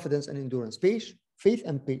 Confidence and endurance. Faith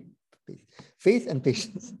and patience.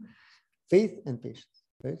 Faith and patience,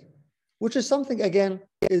 right? Which is something, again,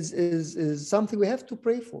 is something we have to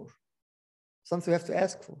pray for, something we have to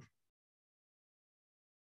ask for.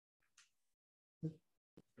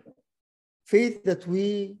 Faith that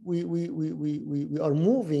we are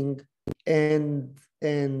moving, and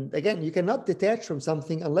again, you cannot detach from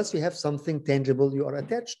something unless you have something tangible you are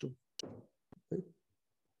attached to. Right?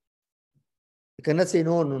 You cannot say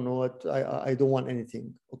no. I don't want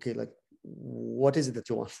anything. Okay, like what is it that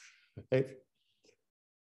you want, right?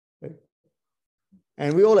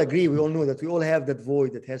 And we all agree, we all know that we all have that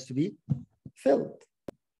void that has to be filled.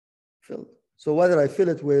 So whether I fill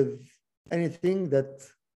it with anything that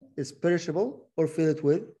is perishable or fill it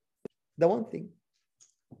with the one thing.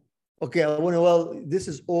 Okay, this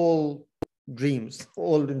is all dreams,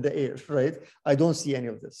 all in the air, right? I don't see any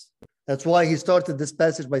of this. That's why he started this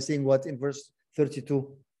passage by saying what in verse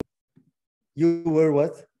 32? You were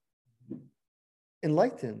what?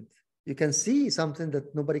 Enlightened. You can see something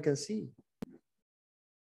that nobody can see.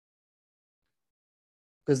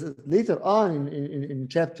 Because later on in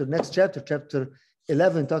next chapter, chapter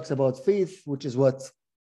 11 talks about faith, which is what?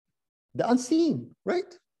 The unseen,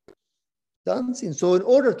 right? The unseen. So in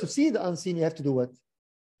order to see the unseen, you have to do what?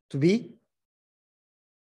 To be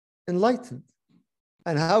enlightened.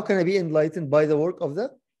 And how can I be enlightened? By the work of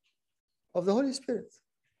the Holy Spirit.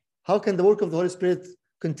 How can the work of the Holy Spirit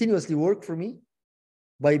continuously work for me?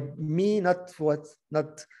 By me not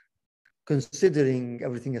considering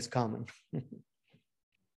everything as common.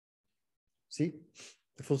 See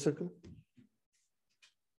the full circle?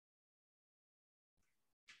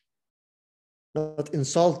 Not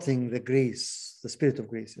insulting the grace, the Spirit of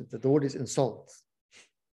grace. The word is insult.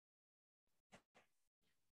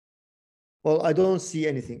 Well, I don't see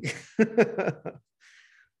anything.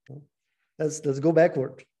 Let's go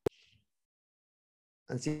backward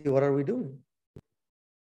and see what are we doing.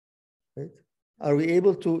 Right? Are we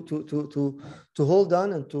able to hold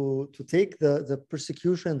on and to take the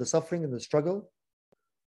persecution, the suffering, and the struggle,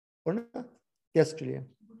 or not? Yes, Julian.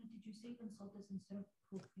 Did you say consult us instead of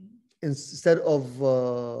profane? Instead of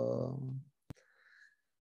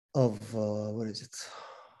what is it?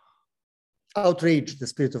 Outrage the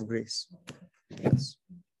Spirit of grace. Yes.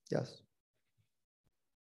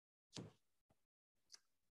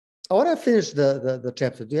 I want to finish the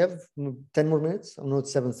chapter. Do you have 10 more minutes? I know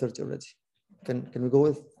it's 7:30 already. Can we go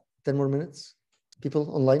with 10 more minutes? People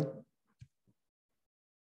online?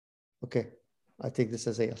 Okay. I take this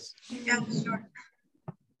as a yes. Yeah, sure.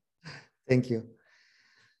 Thank you.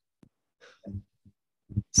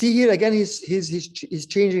 See here again, he's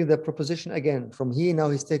changing the proposition again. From he, now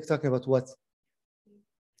he's talking about what?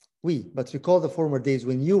 We. But recall the former days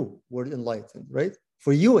when you were enlightened, right?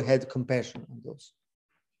 For you had compassion on those.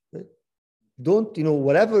 Right? Don't,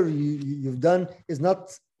 whatever you've done is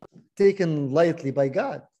not taken lightly by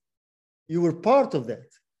God. You were part of that.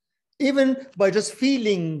 Even by just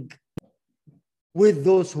feeling with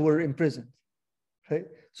those who were imprisoned, right?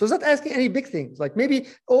 So it's not asking any big things. Like maybe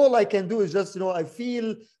all I can do is just, I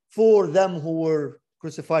feel for them who were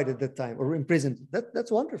crucified at that time or imprisoned.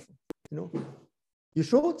 That's wonderful. You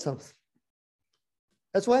showed something.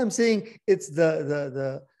 That's why I'm saying it's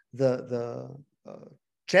the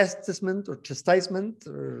chastisement or chastisement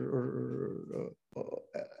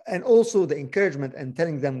and also the encouragement and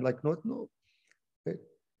telling them like, no. Right?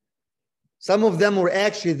 Some of them were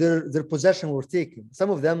actually their possession were taken. Some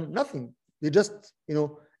of them, nothing. They just,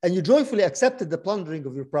 and you joyfully accepted the plundering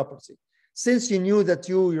of your property, since you knew that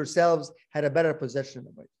you yourselves had a better possession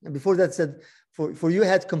of it. And before that said, for you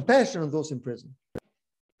had compassion on those in prison.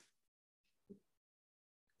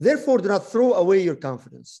 Therefore, do not throw away your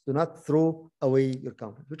confidence. Do not throw away your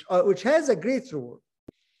confidence, which has a great reward.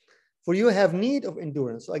 For you have need of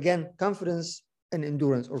endurance. So again, confidence and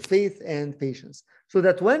endurance, or faith and patience, so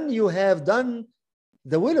that when you have done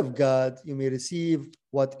the will of God, you may receive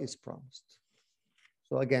what is promised.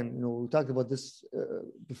 So again, we talked about this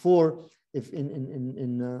before. If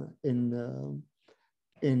in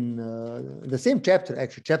the same chapter,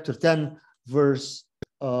 actually, chapter 10, verse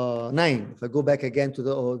 9. If I go back again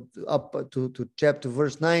to chapter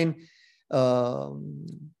verse 9,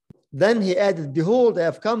 then he added, "Behold, I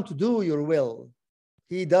have come to do your will."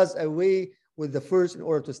 He does away with the first in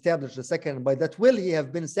order to establish the second. By that will, he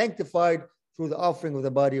have been sanctified through the offering of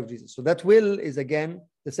the body of Jesus. So that will is again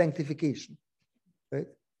the sanctification, right?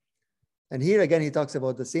 And here again, he talks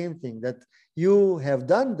about the same thing, that you have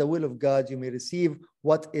done the will of God, you may receive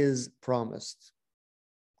what is promised.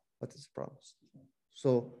 What is promised?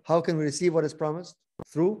 So how can we receive what is promised?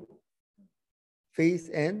 Through faith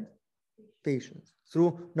and patience,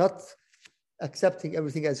 through not accepting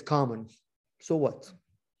everything as common. So what?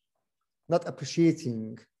 Not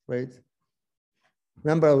appreciating, right?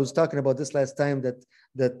 Remember, I was talking about this last time that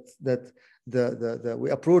we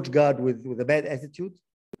approach God with a bad attitude,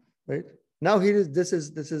 right? Now this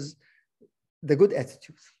is the good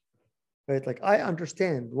attitude, right? Like, I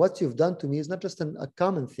understand what you've done to me is not just a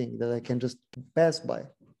common thing that I can just pass by.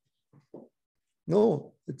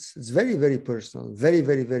 No, it's very, very personal, very,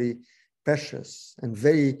 very, very precious, and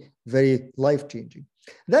very, very life-changing.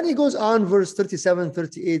 Then he goes on, verse 37,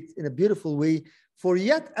 38, in a beautiful way. For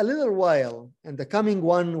yet a little while, and the coming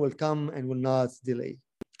one will come and will not delay.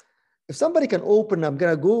 If somebody can open, I'm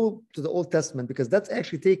going to go to the Old Testament, because that's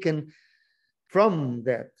actually taken from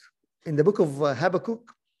that. In the book of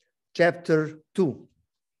Habakkuk, chapter 2.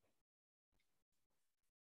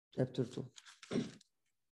 Chapter 2.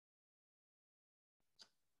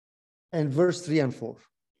 And verse 3 and 4.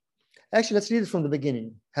 Actually, let's read it from the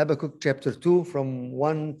beginning. Habakkuk chapter 2 from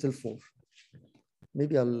 1 till 4.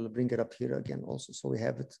 Maybe I'll bring it up here again also, so we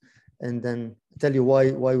have it, and then tell you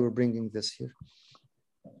why we're bringing this here.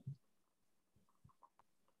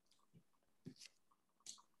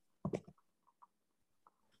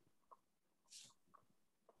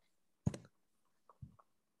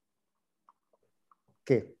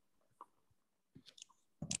 Okay.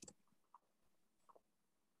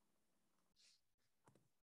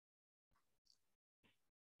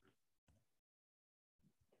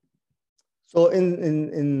 So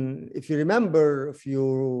if you remember, if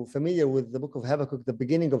you're familiar with the book of Habakkuk, the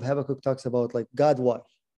beginning of Habakkuk talks about like, God, why?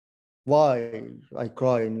 Why I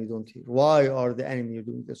cry and you don't hear? Why are the enemy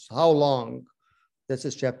doing this? How long? This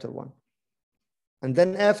is chapter 1. And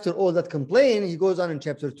then after all that complaint, he goes on in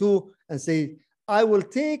chapter 2 and say, I will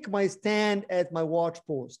take my stand at my watch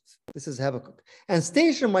post. This is Habakkuk. And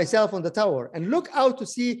station myself on the tower and look out to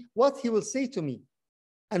see what he will say to me.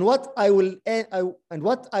 And what I will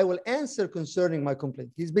answer concerning my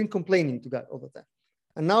complaint. He's been complaining to God all the time,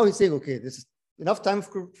 and now he's saying, "Okay, this is enough time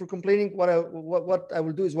for complaining. What I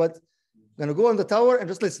will do is what I'm going to go on the tower and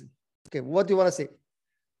just listen. Okay, what do you want to say?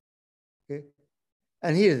 Okay,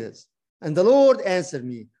 and here it is. And the Lord answered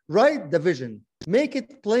me, write the vision, make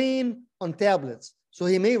it plain on tablets, so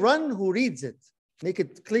he may run who reads it. Make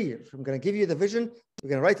it clear. I'm going to give you the vision. We're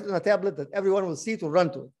going to write it on a tablet that everyone will see to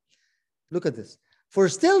run to it. Look at this. For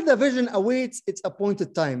still the vision awaits its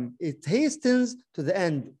appointed time. It hastens to the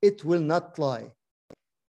end. It will not lie.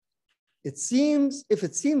 If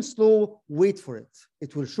it seems slow, wait for it.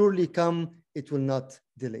 It will surely come. It will not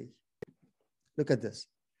delay. Look at this.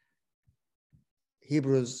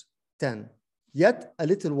 Hebrews 10, Yet a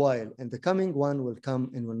little while, and the coming one will come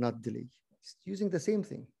and will not delay. He's using the same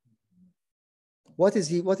thing. What is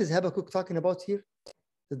Habakkuk talking about here?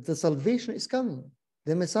 That the salvation is coming.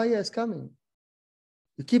 The Messiah is coming.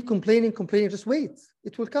 You keep complaining, just wait.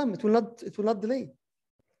 It will come. It will not delay.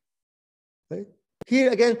 Right?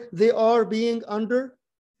 Here again, they are being under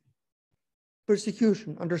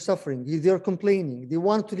persecution, under suffering. They are complaining. They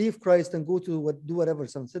want to leave Christ and go to do whatever.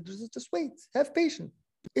 Someone said, just wait. Have patience.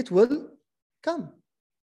 It will come.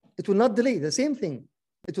 It will not delay. The same thing.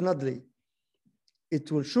 It will not delay.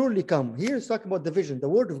 It will surely come. Here is talking about the vision, the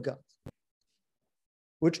word of God,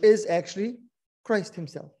 which is actually Christ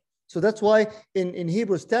himself. So that's why in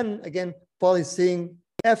Hebrews 10, again, Paul is saying,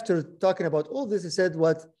 after talking about all this, he said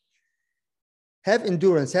what? Have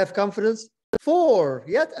endurance, have confidence, for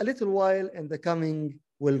yet a little while, and the coming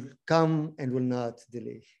will come and will not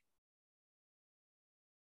delay.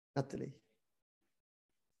 Not delay.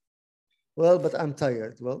 Well, but I'm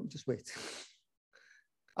tired. Well, just wait.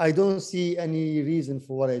 I don't see any reason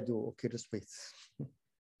for what I do. Okay, just wait.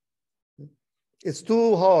 It's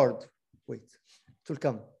too hard. Wait, it will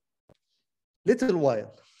come. Little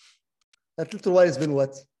while. That little while has been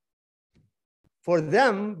what? For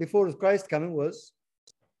them, before Christ coming was,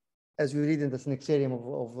 as we read in the Synaxarium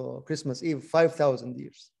of Christmas Eve, 5,000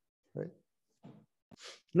 years. Right?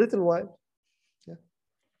 Little while. Yeah.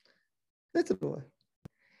 Little while.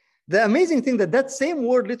 The amazing thing that same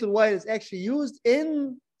word little while is actually used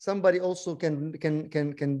in, somebody also can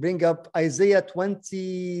bring up Isaiah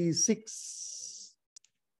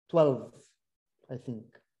 26:12, I think.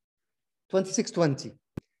 26:20.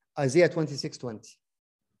 Isaiah 26:20.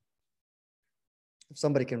 If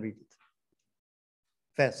somebody can read it.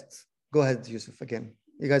 Fast. Go ahead, Yusuf, again.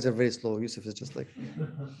 You guys are very slow. Yusuf is just like,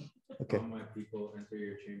 okay. Come, my people, enter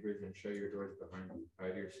your chambers and shut your doors behind you.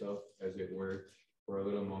 Hide yourself, as it were, for a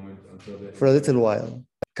little moment until the... For a little while.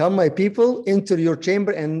 Come, my people, enter your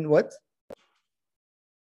chamber and what?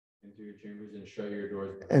 Enter your chambers and shut your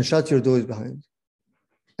doors behind and shut your doors behind.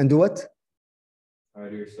 And do what?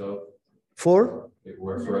 Hide yourself. For? It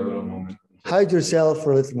were for a little moment. Hide yourself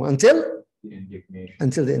for a little moment. Until? The indignation.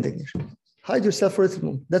 Until the indignation. Hide yourself for a little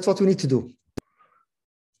moment. That's what we need to do.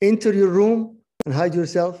 Enter your room and hide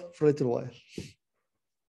yourself for a little while.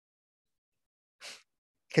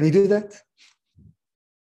 Can you do that?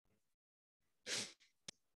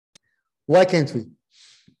 Why can't we?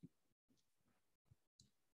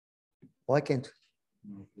 Why can't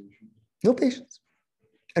we? No patience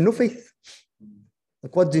and no faith.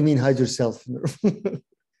 Like, what do you mean hide yourself in the room?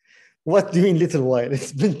 What do you mean little while?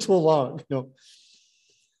 It's been too long.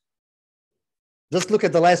 Just look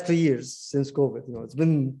at the last 2 years since COVID. It's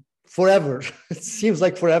been forever. It seems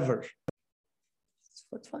like forever.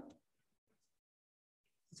 It's fine.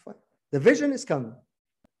 It's fine. The vision is coming.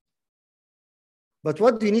 But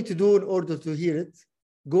what do you need to do in order to hear it?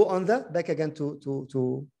 Go on back again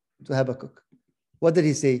to Habakkuk. What did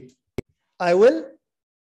he say? I will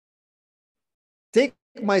take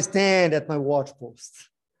my stand at my watchpost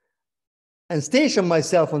and station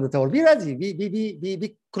myself on the tower. Be ready.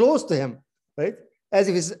 Be close to him, right? As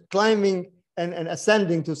if he's climbing and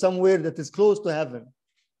ascending to somewhere that is close to heaven,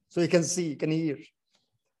 so he can see, can hear.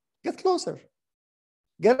 Get closer.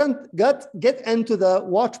 Get into the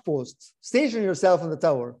watchpost. Station yourself on the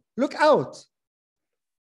tower. Look out.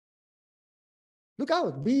 Look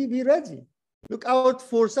out. Be ready. Look out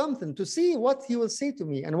for something to see what he will say to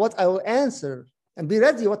me and what I will answer. And be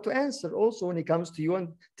ready what to answer also when he comes to you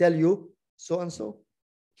and tell you so and so.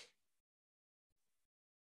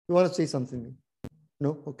 You want to say something?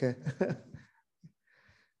 No? Okay.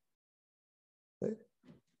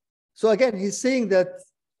 So again, he's saying that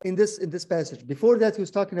in this passage. Before that, he was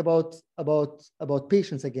talking about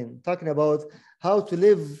patience again, talking about how to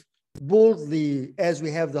live boldly as we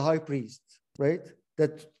have the high priest, right?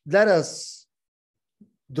 That let us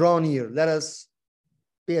draw near, let us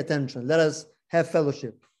pay attention, let us have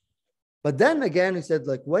fellowship. But then again, he said,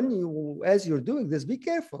 like, as you're doing this, be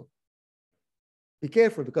careful. Be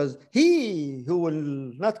careful, because he who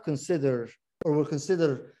will not consider or will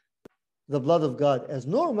consider the blood of God as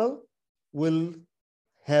normal will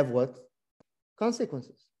have what?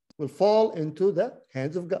 Consequences. Will fall into the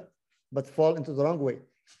hands of God, but fall into the wrong way.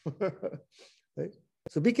 Right?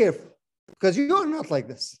 So be careful, because you are not like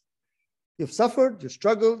this. You've suffered, you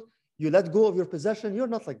struggled, you let go of your possession. You're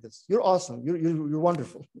not like this. You're awesome. You're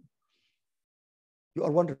wonderful. You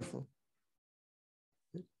are wonderful.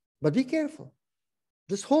 But be careful.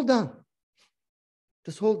 Just hold on.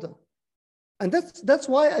 Just hold on. And that's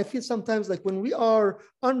why I feel sometimes like when we are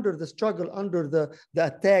under the struggle, under the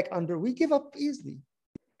attack, we give up easily.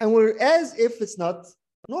 And we're as if it's not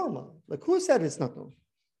normal. Like who said it's not normal?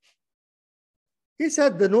 He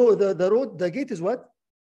said the gate is what?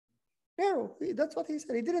 Narrow. That's what he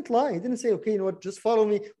said. He didn't lie. He didn't say, okay, you know what, just follow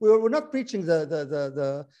me. We're not preaching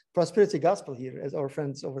the prosperity gospel here as our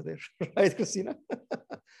friends over there, right, Christina?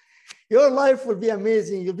 Your life will be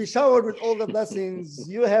amazing. You'll be showered with all the blessings.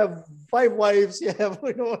 You have 5 wives. You have,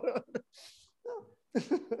 you know. No.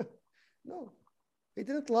 No, he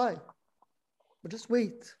didn't lie. But just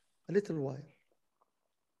wait a little while.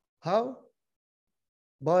 How?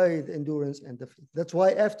 By the endurance and the faith. That's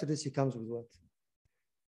why after this he comes with what?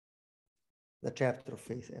 The chapter of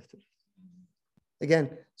faith after this. Again,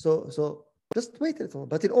 so just wait a little.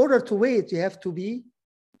 But in order to wait, you have to be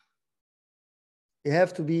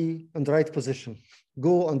in the right position.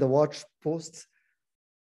 Go on the watch post,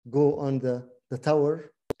 go on the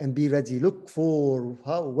tower, and be ready. Look for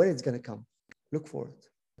when it's going to come. Look for it.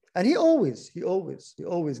 And he always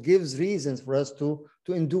gives reasons for us to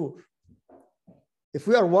endure. If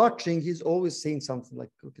we are watching, he's always saying something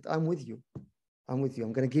like, I'm with you. I'm with you.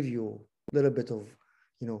 I'm going to give you a little bit of,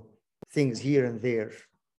 you know, things here and there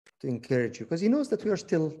to encourage you. Because he knows that we are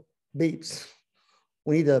still babes.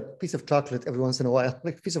 We need a piece of chocolate every once in a while,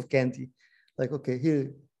 like a piece of candy. Like, okay,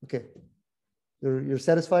 here, okay. You're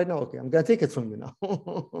satisfied now? Okay, I'm going to take it from you now.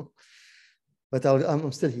 But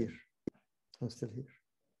I'm still here. I'm still here.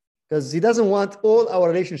 Because he doesn't want all our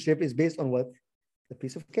relationship is based on what? A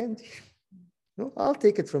piece of candy. No, I'll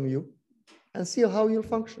take it from you and see how you'll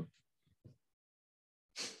function.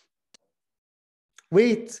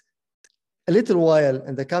 Wait a little while,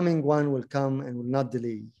 and the coming one will come and will not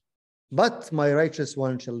delay. But my righteous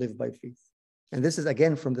one shall live by faith. And this is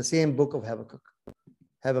again from the same book of Habakkuk.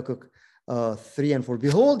 Habakkuk 3 and 4.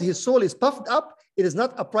 Behold, his soul is puffed up. It is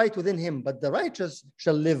not upright within him, but the righteous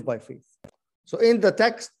shall live by faith. So in the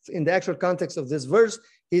text, in the actual context of this verse,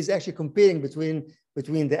 he's actually comparing between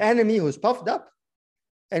the enemy who's puffed up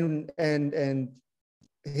and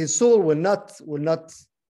his soul will not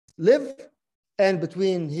live, and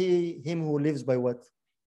between him who lives by what?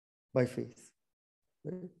 By faith.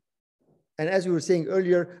 Right? And as we were saying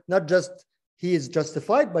earlier, not just he is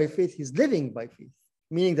justified by faith, he's living by faith,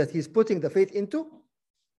 meaning that he's putting the faith into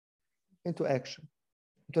action,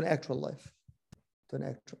 into an actual life,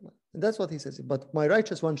 And that's what he says. But my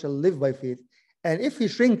righteous one shall live by faith. And if he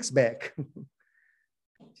shrinks back,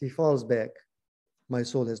 if he falls back, my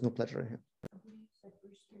soul has no pleasure in him.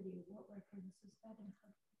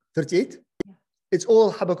 38? Yeah. It's all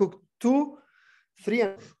Habakkuk 2, 3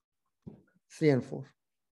 and 4.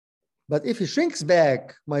 But if he shrinks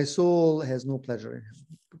back, my soul has no pleasure in him.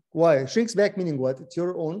 Why? Shrinks back meaning what? It's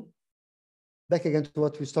your own. Back again to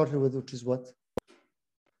what we started with, which is what?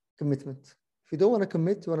 Commitment. If you don't want to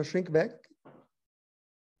commit, you want to shrink back.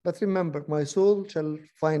 But remember, my soul shall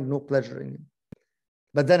find no pleasure in him.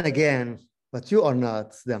 But then again, but you are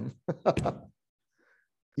not them.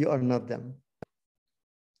 You are not them.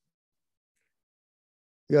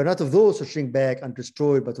 You are not of those who shrink back and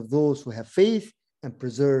destroy, but of those who have faith and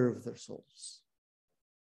preserve their souls.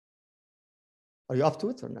 Are you up to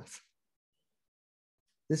it or not?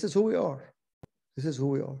 This is who we are. This is who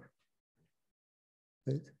we are.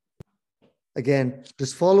 Right? Again,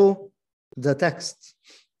 just follow the text.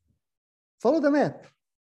 Follow the map.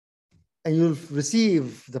 And you'll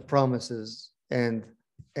receive the promises and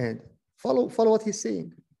follow what he's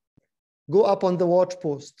saying. Go up on the watch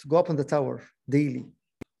post, go up on the tower daily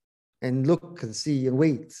and look and see and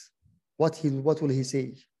wait. What will he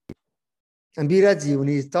say? And be ready when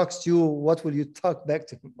he talks to you. What will you talk back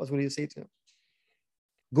to him? What will you say to him?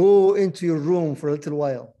 Go into your room for a little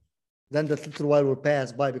while. Then that little while will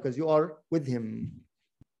pass by because you are with him.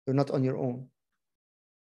 You're not on your own.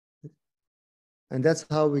 And that's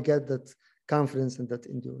how we get that confidence and that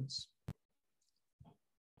endurance.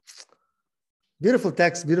 Beautiful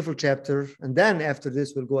text, beautiful chapter. And then after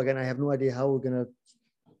this, we'll go again. I have no idea how we're going to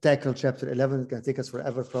tackle chapter 11. It's going to take us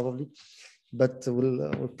forever, probably. But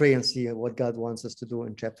we'll pray and see what God wants us to do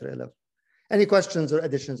in chapter 11. Any questions or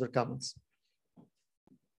additions or comments?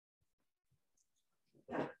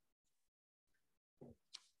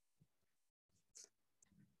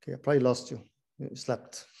 Okay, I probably lost you. You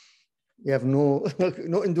slept. You have no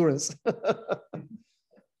endurance. So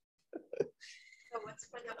what's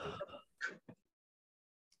for the week?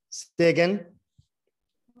 Say again.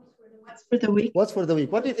 What's for the week? What's for the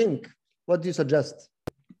week? What do you think? What do you suggest?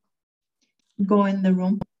 Go in the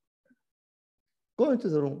room. Go into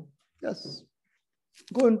the room. Yes.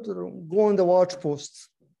 Go into the room. Go on the watch post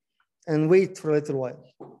and wait for a little while.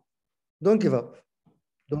 Don't give up.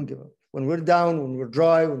 Don't give up. When we're down, when we're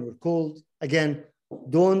dry, when we're cold, again,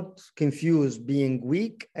 don't confuse being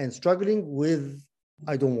weak and struggling with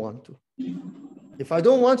I don't want to. If I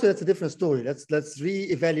don't want to, that's a different story. Let's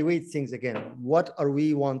reevaluate things again. What are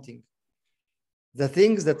we wanting? The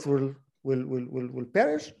things that will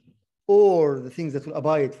perish, or the things that will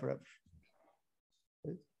abide forever?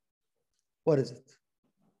 What is it?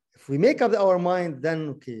 If we make up our mind, then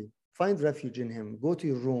okay, find refuge in him. Go to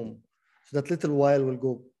your room, so that little while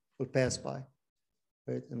will pass by.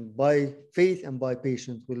 Right? And by faith and by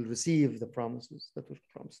patience, we'll receive the promises that were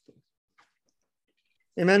promised to us.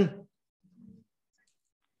 Amen.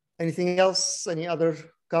 Anything else? Any other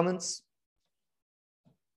comments?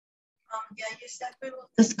 Yeah, you said we will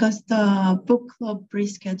discuss the book club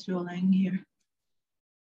rescheduling here.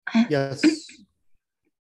 Yes.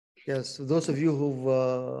 Yes. For those of you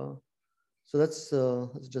who've, so let's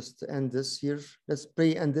just end this here. Let's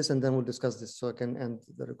pray, end this, and then we'll discuss this, so I can end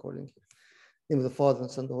the recording here. In the name of the Father,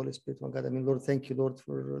 and Son, and the Holy Spirit, one God. I mean, Lord, thank you, Lord,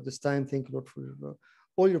 for this time. Thank you, Lord, for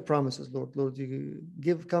all your promises, Lord. Lord, you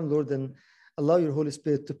come, Lord, and allow your Holy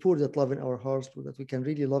Spirit to pour that love in our hearts, Lord, that we can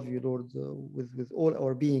really love you, Lord, with all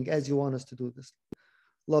our being, as you want us to do this.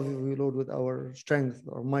 Love you, Lord, with our strength,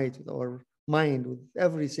 our might, with our mind, with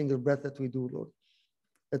every single breath that we do, Lord,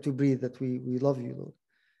 that we breathe, that we love you, Lord,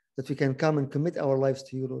 that we can come and commit our lives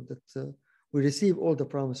to you, Lord, that we receive all the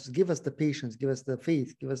promises. Give us the patience, give us the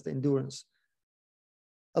faith, give us the endurance.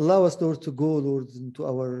 Allow us, Lord, to go, Lord, into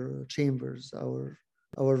our chambers, our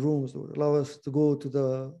rooms, Lord. Allow us to go to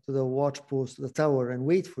the watch post, to the tower, and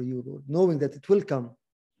wait for you, Lord, knowing that it will come,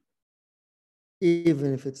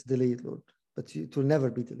 even if it's delayed, Lord. But it will never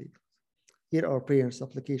be delayed. Hear our prayers,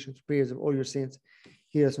 supplications, prayers of all your saints.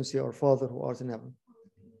 Hear us and say, Our Father who art in heaven.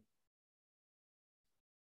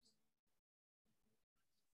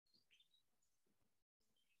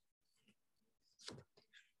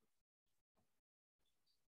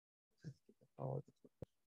 Oh.